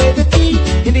throw away the key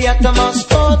in the Atmos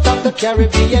port of the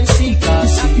Caribbean Sea.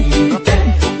 Cause see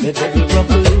then, the devil broke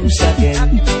loose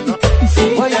again.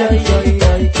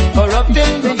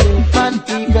 Corrupting the youth and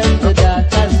even the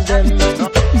daughters them.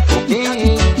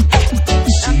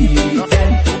 See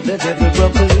then, the devil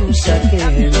broke loose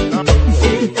again.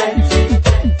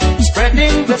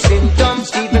 Spreading the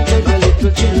symptoms even to the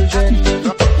little children.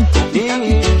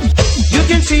 You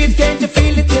can see it, can't you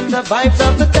feel it in the vibes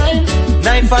of the time?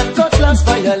 Knife and cutlass,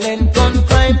 violent gun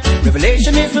crime.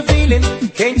 Revelation is revealing,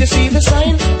 can't you see the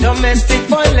sign? Domestic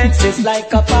violence is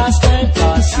like a pastime.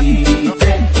 Cause see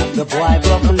then, the boy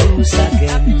broke loose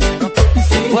again.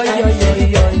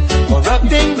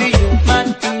 Corrupting the youth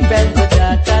man, even the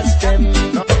daughters them.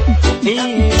 See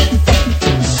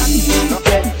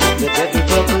then, the devil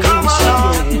broke loose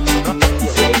again.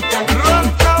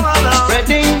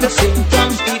 Spreading the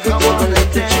symptoms even to the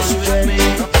little children.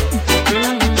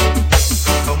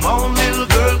 Come on, little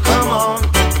girl, come on.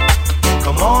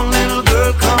 Come on, little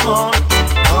girl, come on.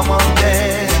 Come on,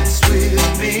 dance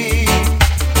with me.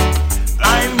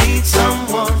 I need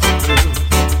someone to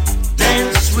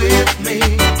dance with me.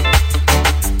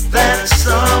 That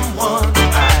someone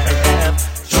I have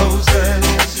chosen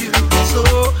is you. So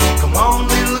come on,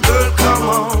 little girl, come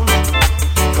on.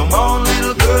 Come on,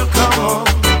 little girl, come on.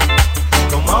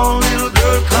 Come on, little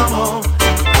girl, come on.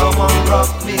 Come on, rock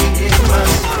me in my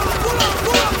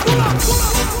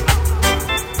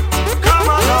come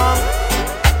along.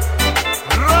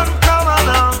 Run, come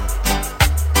along.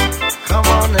 Come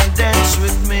on and dance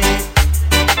with me.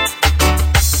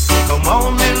 Come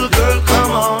on, little girl,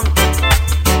 come on.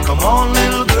 Come on,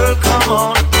 little girl, come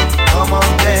on. Come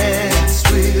on, dance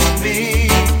with me.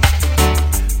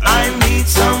 I need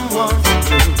someone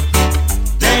to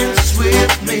dance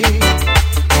with me.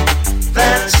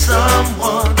 That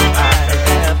someone I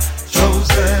have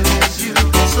chosen is you.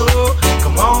 So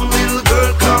come on, little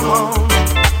girl, come on.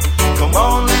 Come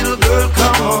on, little girl,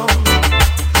 come on.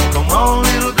 Come on,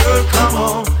 little girl, come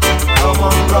on. Come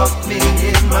on, rock me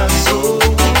in my soul.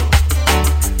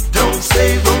 Don't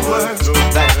say the words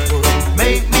that would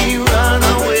make me run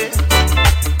away.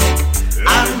 I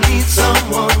need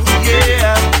someone,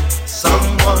 yeah,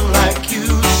 someone like you.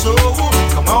 So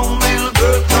come on, little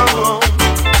girl, come on.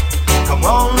 Come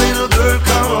on, little girl,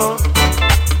 come on.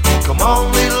 Come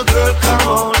on, little girl, come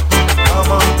on.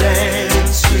 Come on,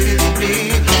 dance with me.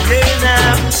 Hey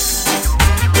now.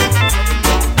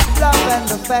 Love and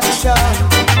affection,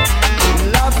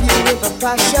 love you with a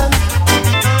passion,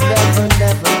 never,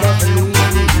 never, never leave.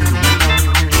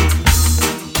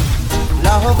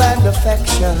 Love and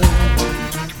affection,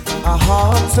 a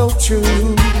heart so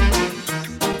true.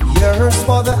 Yours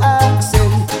for the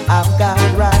asking, I've got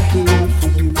right here for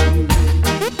you.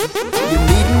 You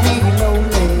needn't be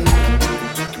lonely,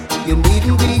 you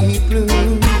needn't be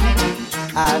blue.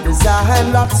 I desire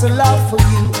lots of love for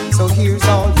you, so here's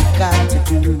all you got to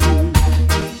do.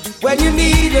 When you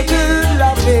need a good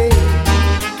loving,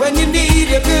 when you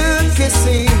need a good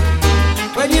kissing,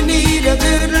 when you need a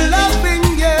good loving,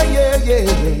 yeah, yeah,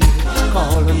 yeah,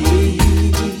 call on me,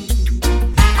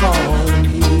 call on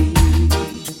me.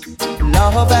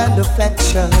 Love and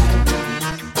affection,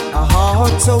 a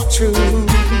heart so true.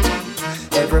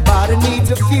 Everybody needs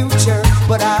a future,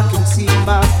 but I can see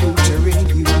my future in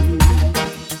you.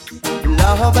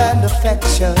 Love and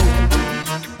affection,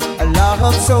 a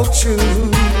love so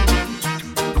true.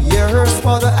 Yours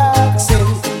for the asking,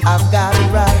 I've got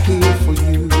it right here for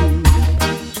you.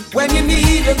 When you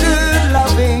need a good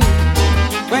loving,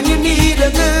 when you need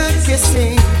a good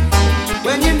kissing,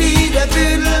 when you need a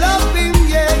good loving,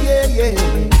 yeah, yeah, yeah.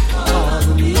 Call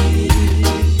me,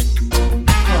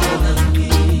 call me.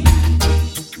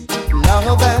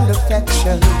 Love and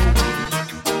affection,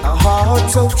 a heart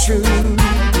so true.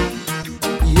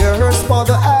 Yours for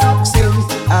the asking,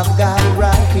 I've got it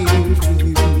right here for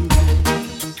you.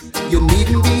 You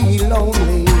needn't be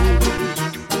lonely,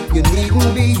 you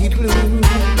needn't be blue.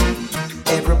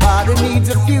 Everybody needs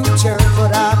a future,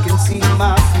 but I can see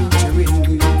my future in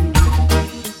you.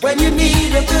 When you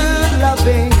need a good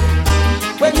loving,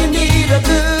 when you need a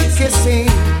good kissing,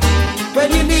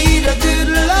 when you need a good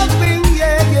loving,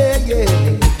 yeah, yeah,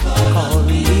 yeah. Call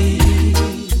me,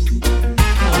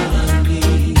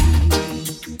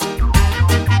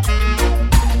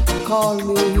 call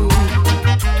me,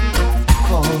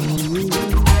 call me, call me.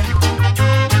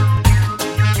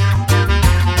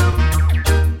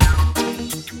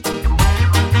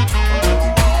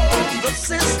 The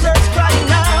sisters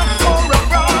crying out for a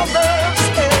brother's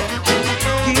help.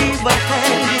 Give a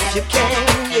hand if you can,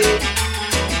 yeah.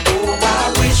 Oh,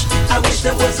 I wish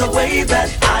there was a way that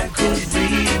I could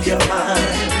read your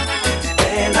mind.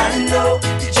 And I know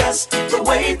just the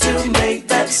way to make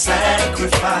that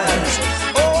sacrifice.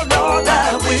 Oh Lord,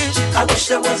 I wish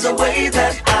there was a way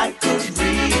that I could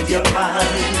read your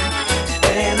mind.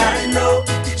 And I know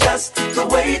just the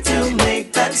way to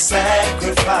make that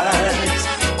sacrifice.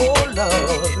 Oh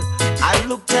Lord, I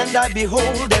looked and I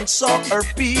behold and saw her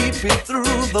peeping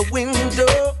through the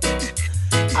window.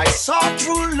 I saw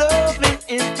true loving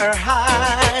in her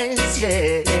eyes,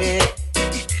 yeah.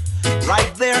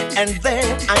 Right there and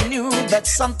then I knew that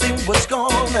something was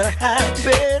gonna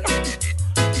happen,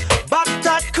 but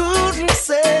I couldn't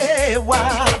say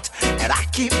what. And I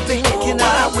keep thinking,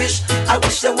 I wish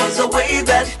there was a way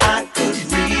that I could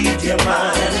read your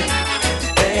mind.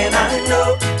 And I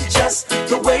know just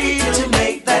the way to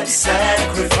make that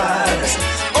sacrifice.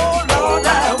 Oh Lord,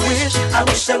 I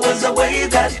wish there was a way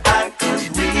that I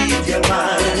could read your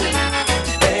mind.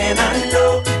 And I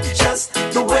know just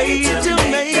the way to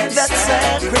make that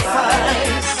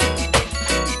sacrifice.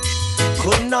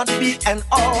 Could not be an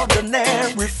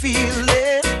ordinary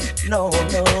feeling, no,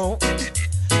 no.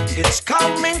 It's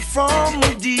coming from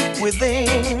deep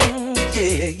within,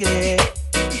 yeah, yeah.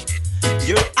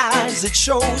 Your eyes, it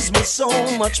shows me so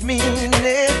much meaning.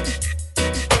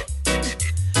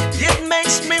 It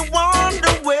makes me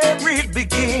wonder where it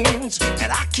begins.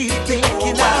 And I keep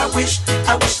thinking, I wish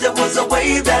there was a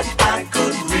way that I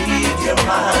could read your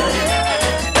mind.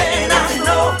 And I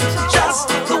know just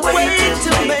the way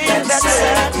to make that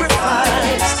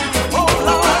sacrifice. Oh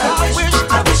Lord,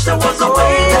 I wish there was a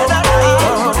way that I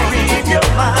could read your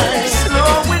mind.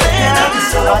 And I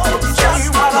know just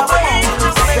the way to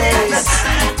make that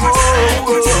sacrifice.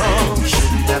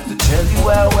 Shouldn't have to tell you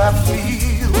how I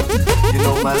feel. You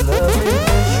know my love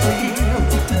is real.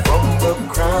 From the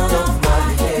crown of my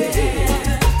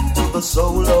head to the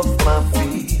sole of my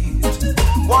feet.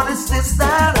 What is this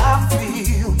that I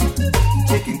feel?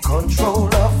 Taking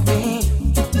control of me.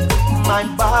 My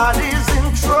body's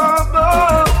in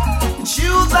trouble. It's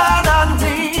you that I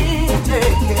need.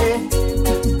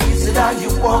 Is it how you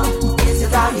walk? Is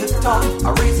it how you talk?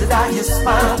 Or is it how you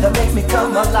smile that make me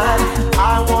come alive?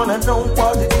 I wanna know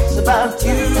what it is about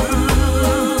you.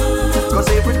 Cause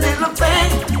every little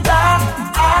thing that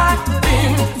I've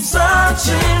been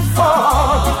searching for,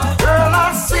 girl,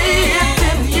 I see it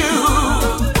in you.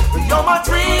 You're my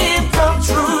dream come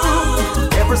true.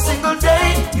 Every single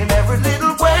day, in every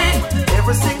little way,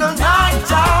 every single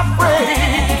night I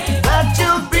pray that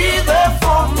you'll be there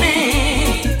for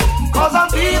me. Cause I'll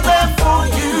be there for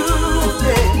you.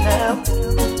 Yeah.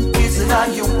 Is it how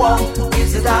you walk?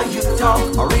 Is it how you talk?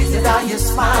 Or is it how you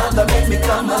smile that make me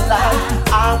come alive?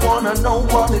 I wanna know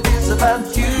what it is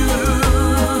about you.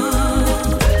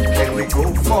 Can we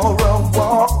go for a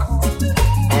walk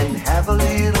and have a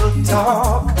little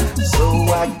talk so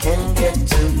I can get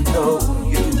to know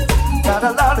you? Got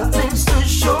a lot of things to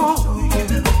show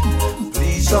you.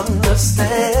 Please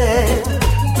understand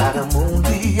that I'm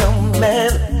only a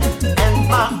man and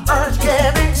my urge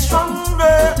getting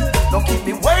stronger. Don't keep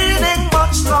me waiting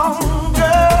much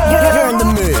longer. You're in the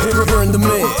mix. You're in the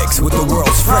mix with the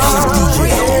world's freshest DJ.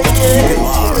 Keep it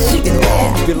locked. Keep it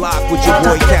locked. Keep it locked with your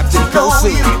boy Captain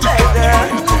Kosu.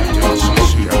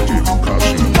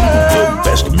 The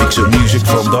best mix of music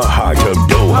from the heart of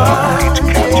Doha. It's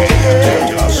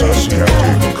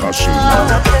Captain Kosu.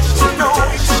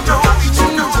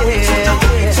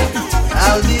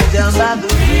 I'll live down by the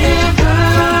river,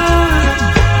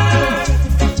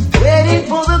 waiting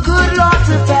for the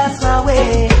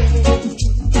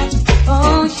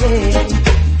yeah.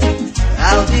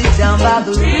 I'll be down by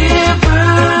the river,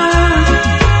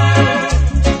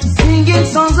 singing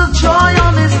songs of joy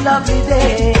on this lovely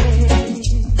day.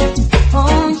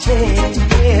 Oh yeah.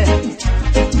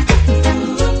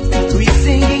 Three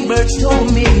singing birds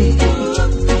told me,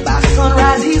 by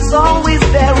sunrise he's always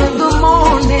there in the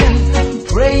morning,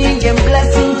 praying and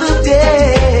blessing the day.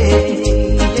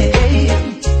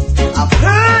 I've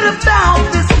heard about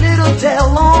this little tale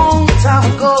long time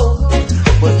ago,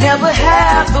 but never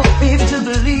had the faith to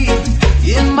believe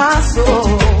in my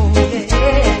soul.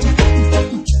 Yeah.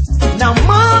 Now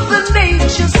Mother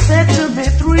Nature said to me,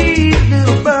 three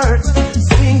little birds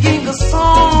singing a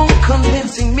song,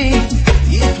 convincing me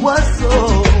it was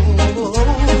so.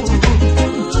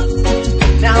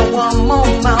 Now I'm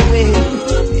on my way.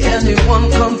 Anyone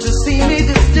come to see me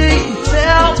this day,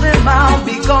 tell them I'll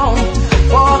be gone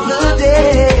for the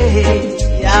day.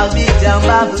 I'll be down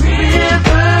by the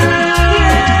river,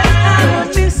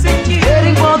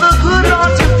 waiting for the good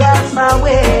Lord to pass my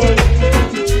way.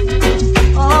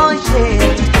 Oh yeah,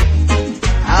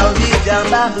 I'll be down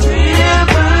by the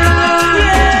river,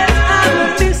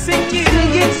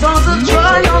 singing songs of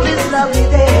joy on this lovely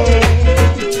day.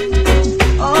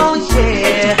 Oh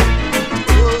yeah.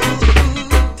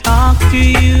 Talk to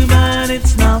you, but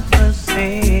it's not the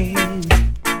same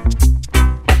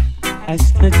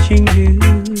as touching you.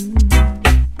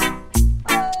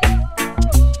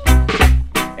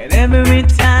 And every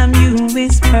time you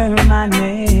whisper my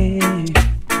name,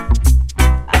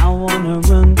 I wanna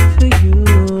run to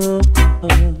you.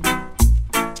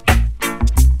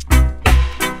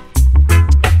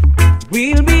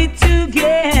 We'll be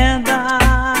together,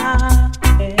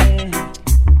 yeah.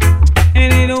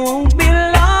 And it won't be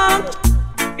long,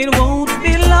 it won't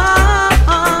be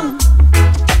long,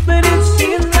 but it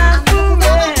seems like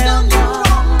forever.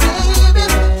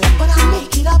 But I'll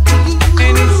make it up to you.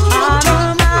 And it's hard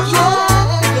on my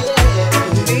heart,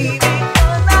 baby,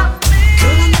 'cause I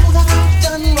Girl, I know that I've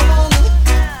done wrong,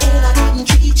 and I didn't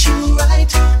treat you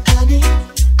right, honey.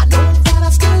 I know that I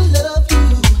still love you,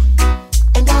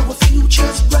 and our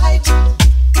future's bright.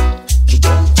 You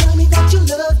don't tell me that you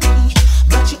love me,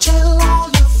 but you tell all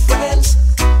your friends.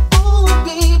 Oh,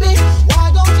 baby, why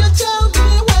don't you tell me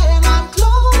when I'm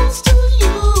close to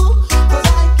you? 'Cause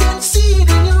I can see it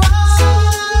in your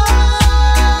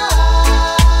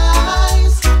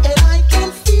eyes, and I can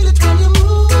feel it when you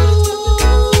move.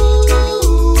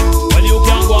 Well, you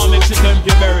can't go and mix it up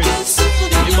your berries.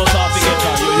 You must have to get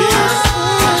that, you hear?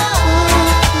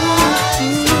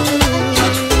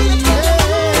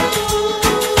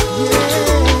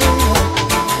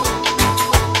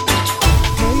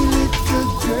 Hey, little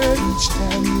girl, each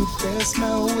time you pass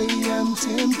my way, I'm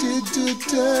tempted to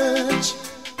touch.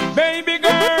 Baby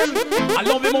girl, I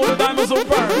love you more than diamonds so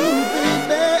burn.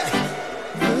 Baby,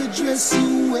 the dress you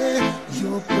wear,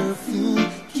 your perfume,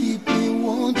 keep me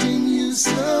wanting you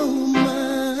so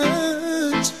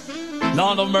much.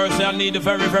 Lord of mercy, I need the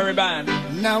very, very bad.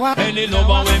 Now I Any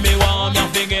lover when me want, me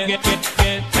forget, get.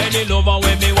 Any lover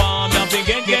when me want, me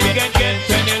forget, get.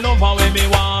 Any lover when me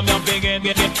want, me forget,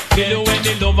 get.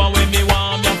 Any lover when me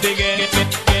want, me forget, get.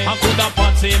 I could have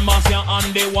Patsy, Marcia,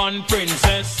 and the one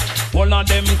princess. All of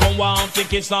them come want to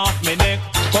kiss off me neck.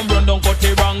 Come run down, cut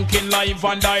the ranking live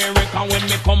and direct. And when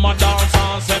me come a dance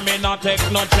and say me not take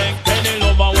no check. Any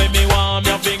lover when me want,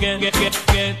 me forget, get.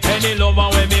 Any lover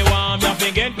when me want, me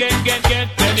forget, get.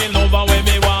 Any lover when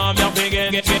me want, me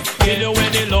forget, get.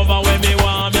 Any lover when me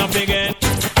want, me forget.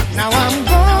 Now I'm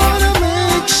gonna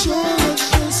make sure that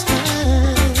this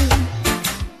time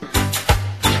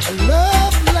a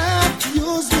love like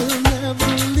yours will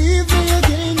never leave me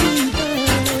again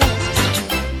behind.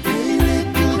 Hey,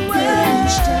 little girl,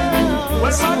 each time you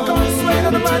pass my way,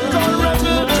 I'm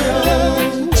tempted to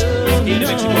touch.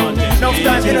 Enough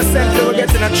time innocent will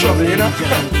get in a trouble, you know.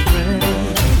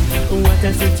 What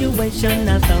a situation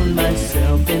I found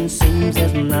myself in. Seems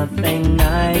there's nothing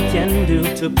I can do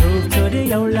to prove to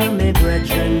the old me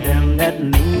brethren them that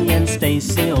me and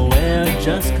Stacy we're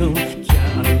just cool.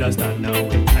 Can't understand now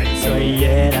in time, so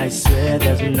yet I swear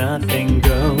there's nothing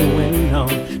going on.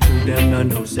 To them no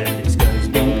know said these girls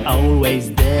don't always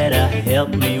there to help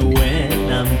me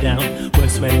when I'm down.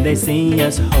 Worse when they see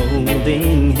us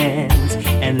holding hands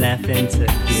and laughing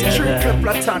together.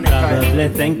 Probably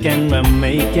thinking we're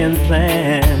making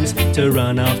plans to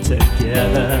run off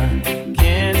together.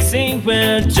 Can't see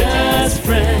we're just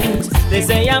friends. They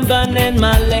say I'm burning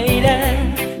my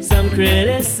lady. Some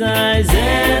criticize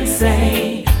and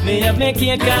say me Me have me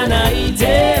cake and I eat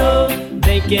it, oh.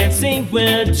 They can't think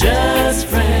we're just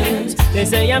friends. They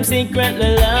say I'm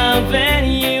secretly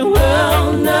loving you,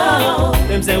 oh no.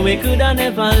 Them say we coulda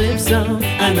never live so,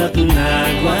 and nothing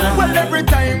like one. Well, every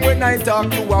time when I talk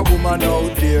to a woman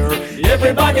out there,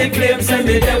 everybody claims and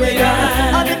me there we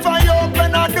are. And if I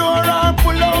open a door and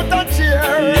pull out a chair,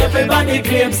 everybody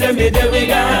claims and me there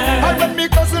we are. And when me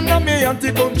cousin and me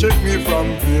auntie come check me from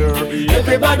here,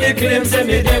 everybody claims and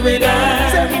me there we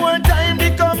are. Say more time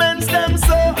the comments them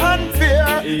so unfair.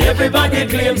 Everybody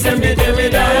claims and me there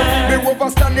we are. Me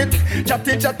overstand it,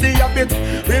 chatty a bit.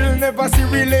 We'll never see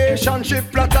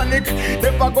relationship platonic.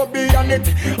 Never go beyond it,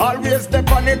 always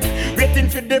step on it. Waiting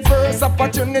for the first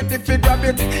opportunity to grab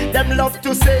it. Them love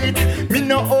to say it, me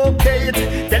no okay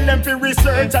it. Tell them to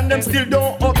research and them still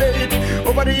don't obey it.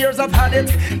 Over the years I've had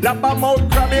it, lap them out,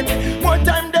 grab it. More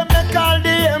time them they call the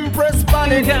Empress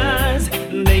panic. Because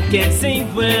they can't see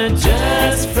we're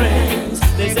just friends.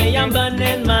 They say I'm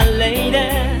burning my lady.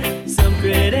 Some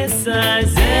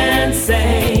criticize and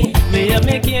say me a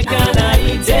make you gonna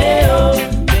eat it, oh.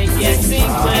 They can't see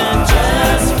we're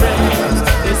just friends.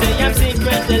 They say I'm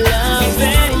secretly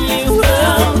loving you,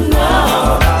 oh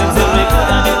no. Them say we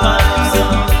coulda never live so.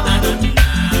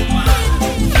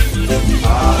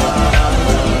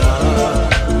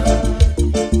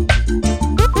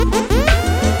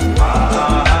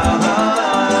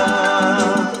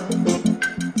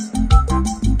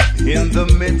 In the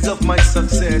midst of my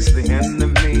success, the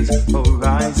enemies are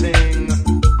rising,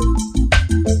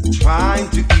 trying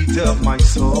to eat up my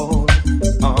soul.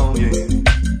 Oh yeah.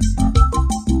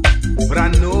 But I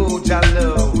know Jah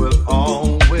love will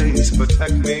always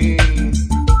protect me,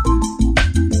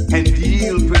 and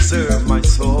He'll preserve my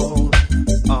soul.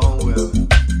 Oh well.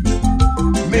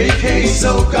 Make haste,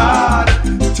 oh God,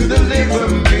 to deliver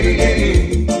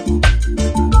me,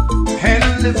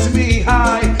 and lift me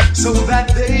high, so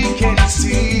that they can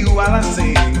see while I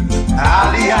sing.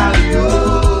 Ali, Ali,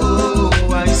 oh,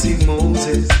 I see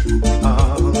Moses.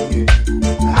 Oh, yeah.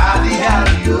 Ali,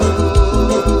 Ali,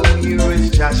 oh, here is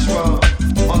Joshua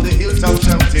on the hilltop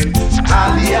shouting.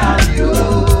 Ali, Ali,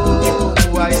 oh,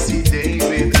 I see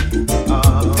David.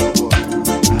 Oh,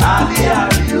 Ali,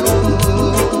 Ali,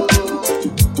 oh.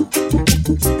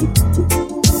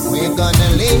 We're gonna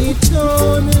lay it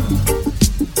down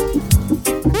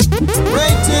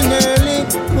bright and early,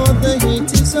 for the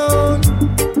heat is on.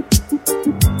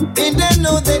 And I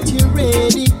know that you're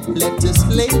ready. Let us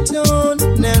lay it on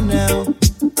now.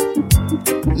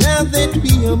 Now that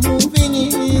we are moving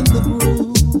in the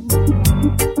groove,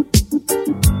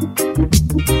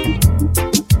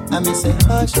 I may say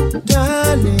hush,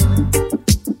 darling.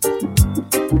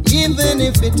 Even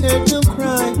if it hurt, don't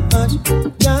cry, hush,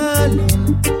 darling.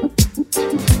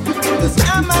 'Cause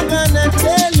I'm not gonna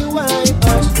tell you why,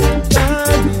 hush,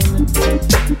 darling.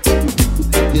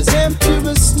 There's after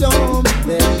a storm,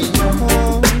 there'll be a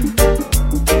calm,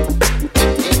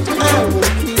 and I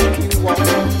will keep you warm.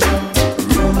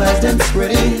 Rumors them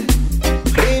spreading,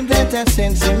 claim that I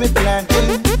sense in me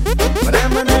planting, but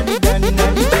I'm not the done in the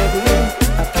juggling.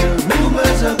 I feel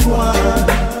rumors are gone.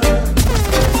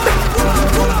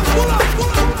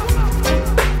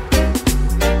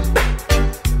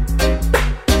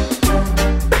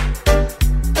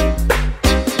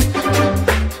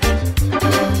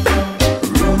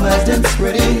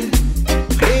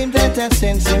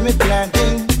 Sense in me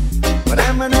planting, but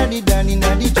I'm not the done in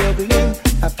the juggling.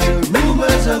 I feel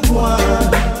rumors of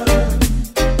one.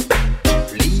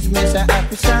 Please, Mr.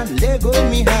 Officer, let go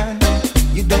me hand.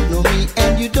 You don't know me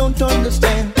and you don't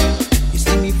understand. You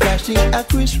see me flashing a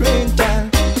Chris Rental,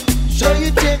 so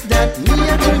you take that me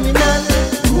a criminal.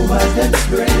 Rumors that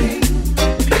spreading,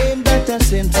 claim that I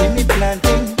sense in me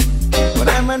planting, but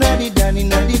I'm not the done in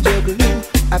the juggling.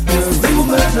 I feel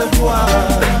rumors of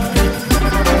one.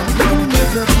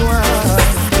 I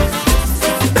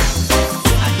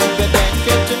think that I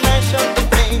get to nice up the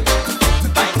pain.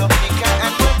 Find no figure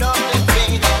and put off the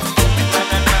pain.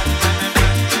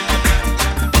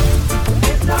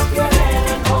 Lift up your head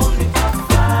and hold it up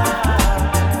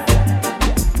high.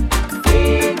 We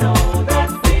know that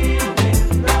we'll win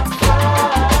the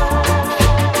fight.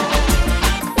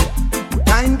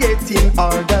 Time getting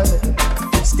harder,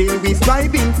 still we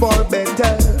striving for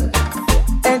better.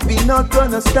 And we not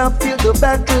gonna stop till the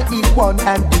battle is won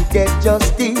and we get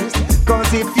justice.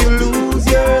 'Cause if you lose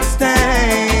your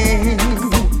stand,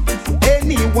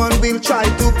 anyone will try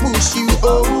to push you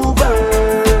over,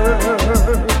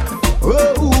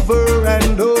 over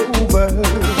and over.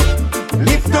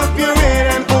 Lift up your head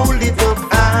and hold it up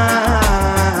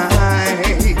high.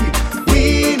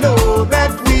 We know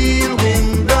that we'll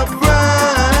win the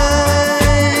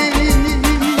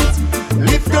prize.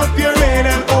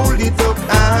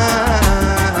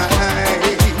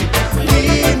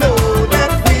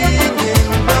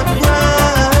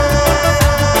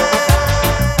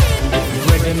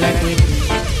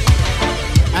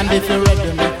 And if you're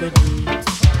ready, make we do it.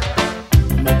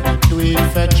 Make we do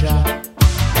it for Jah.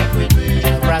 Make we do it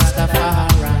for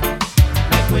Rastafari.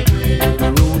 Make we do it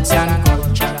for roots and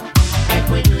culture. Make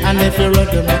we do it. And if you're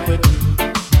ready, make we do it.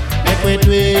 Make we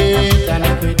do it and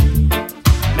make we do it.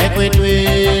 Make we do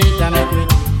it and make we do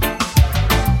it.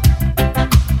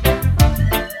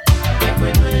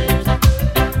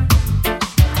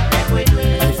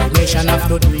 Every nation have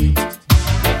to do it.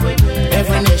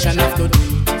 Every nation have to do it.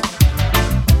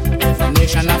 Every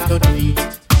nation have to do it.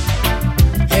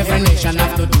 Every nation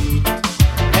have to do it.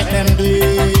 Make them do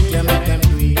it, yeah, make them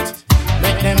do it.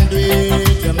 Make them do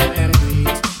it, yeah, make them do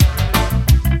it.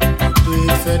 Do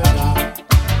it for Jah.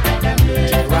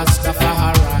 Jah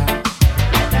Rastafari.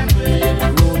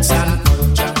 Roots and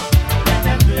culture.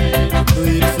 Do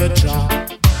it for Jah.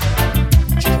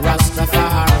 Jah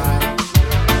Rastafari.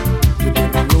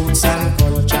 Roots and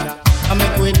culture. I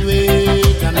make we do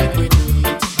it, I make we do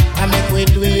it. I make we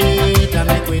do it, I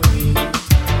make we do it.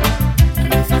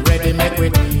 And if you're ready, make we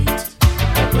do it.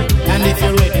 And if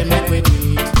you're ready, make we do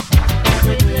it.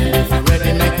 And if you're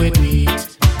ready, make we do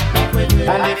it.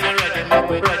 And if you're ready, make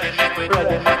we do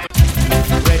it.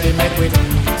 Ready, make we do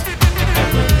it.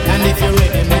 And if you're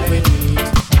ready, make we do it.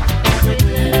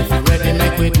 And if you're ready,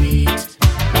 make we do it.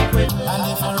 And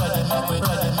if you're ready,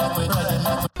 make we do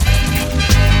it.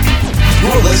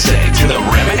 You're listening to the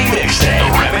Remedy Mixtape.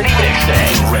 Remedy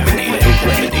Mixtape. Remedy.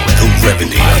 The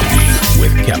Remedy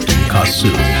with Captain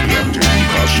Kasu.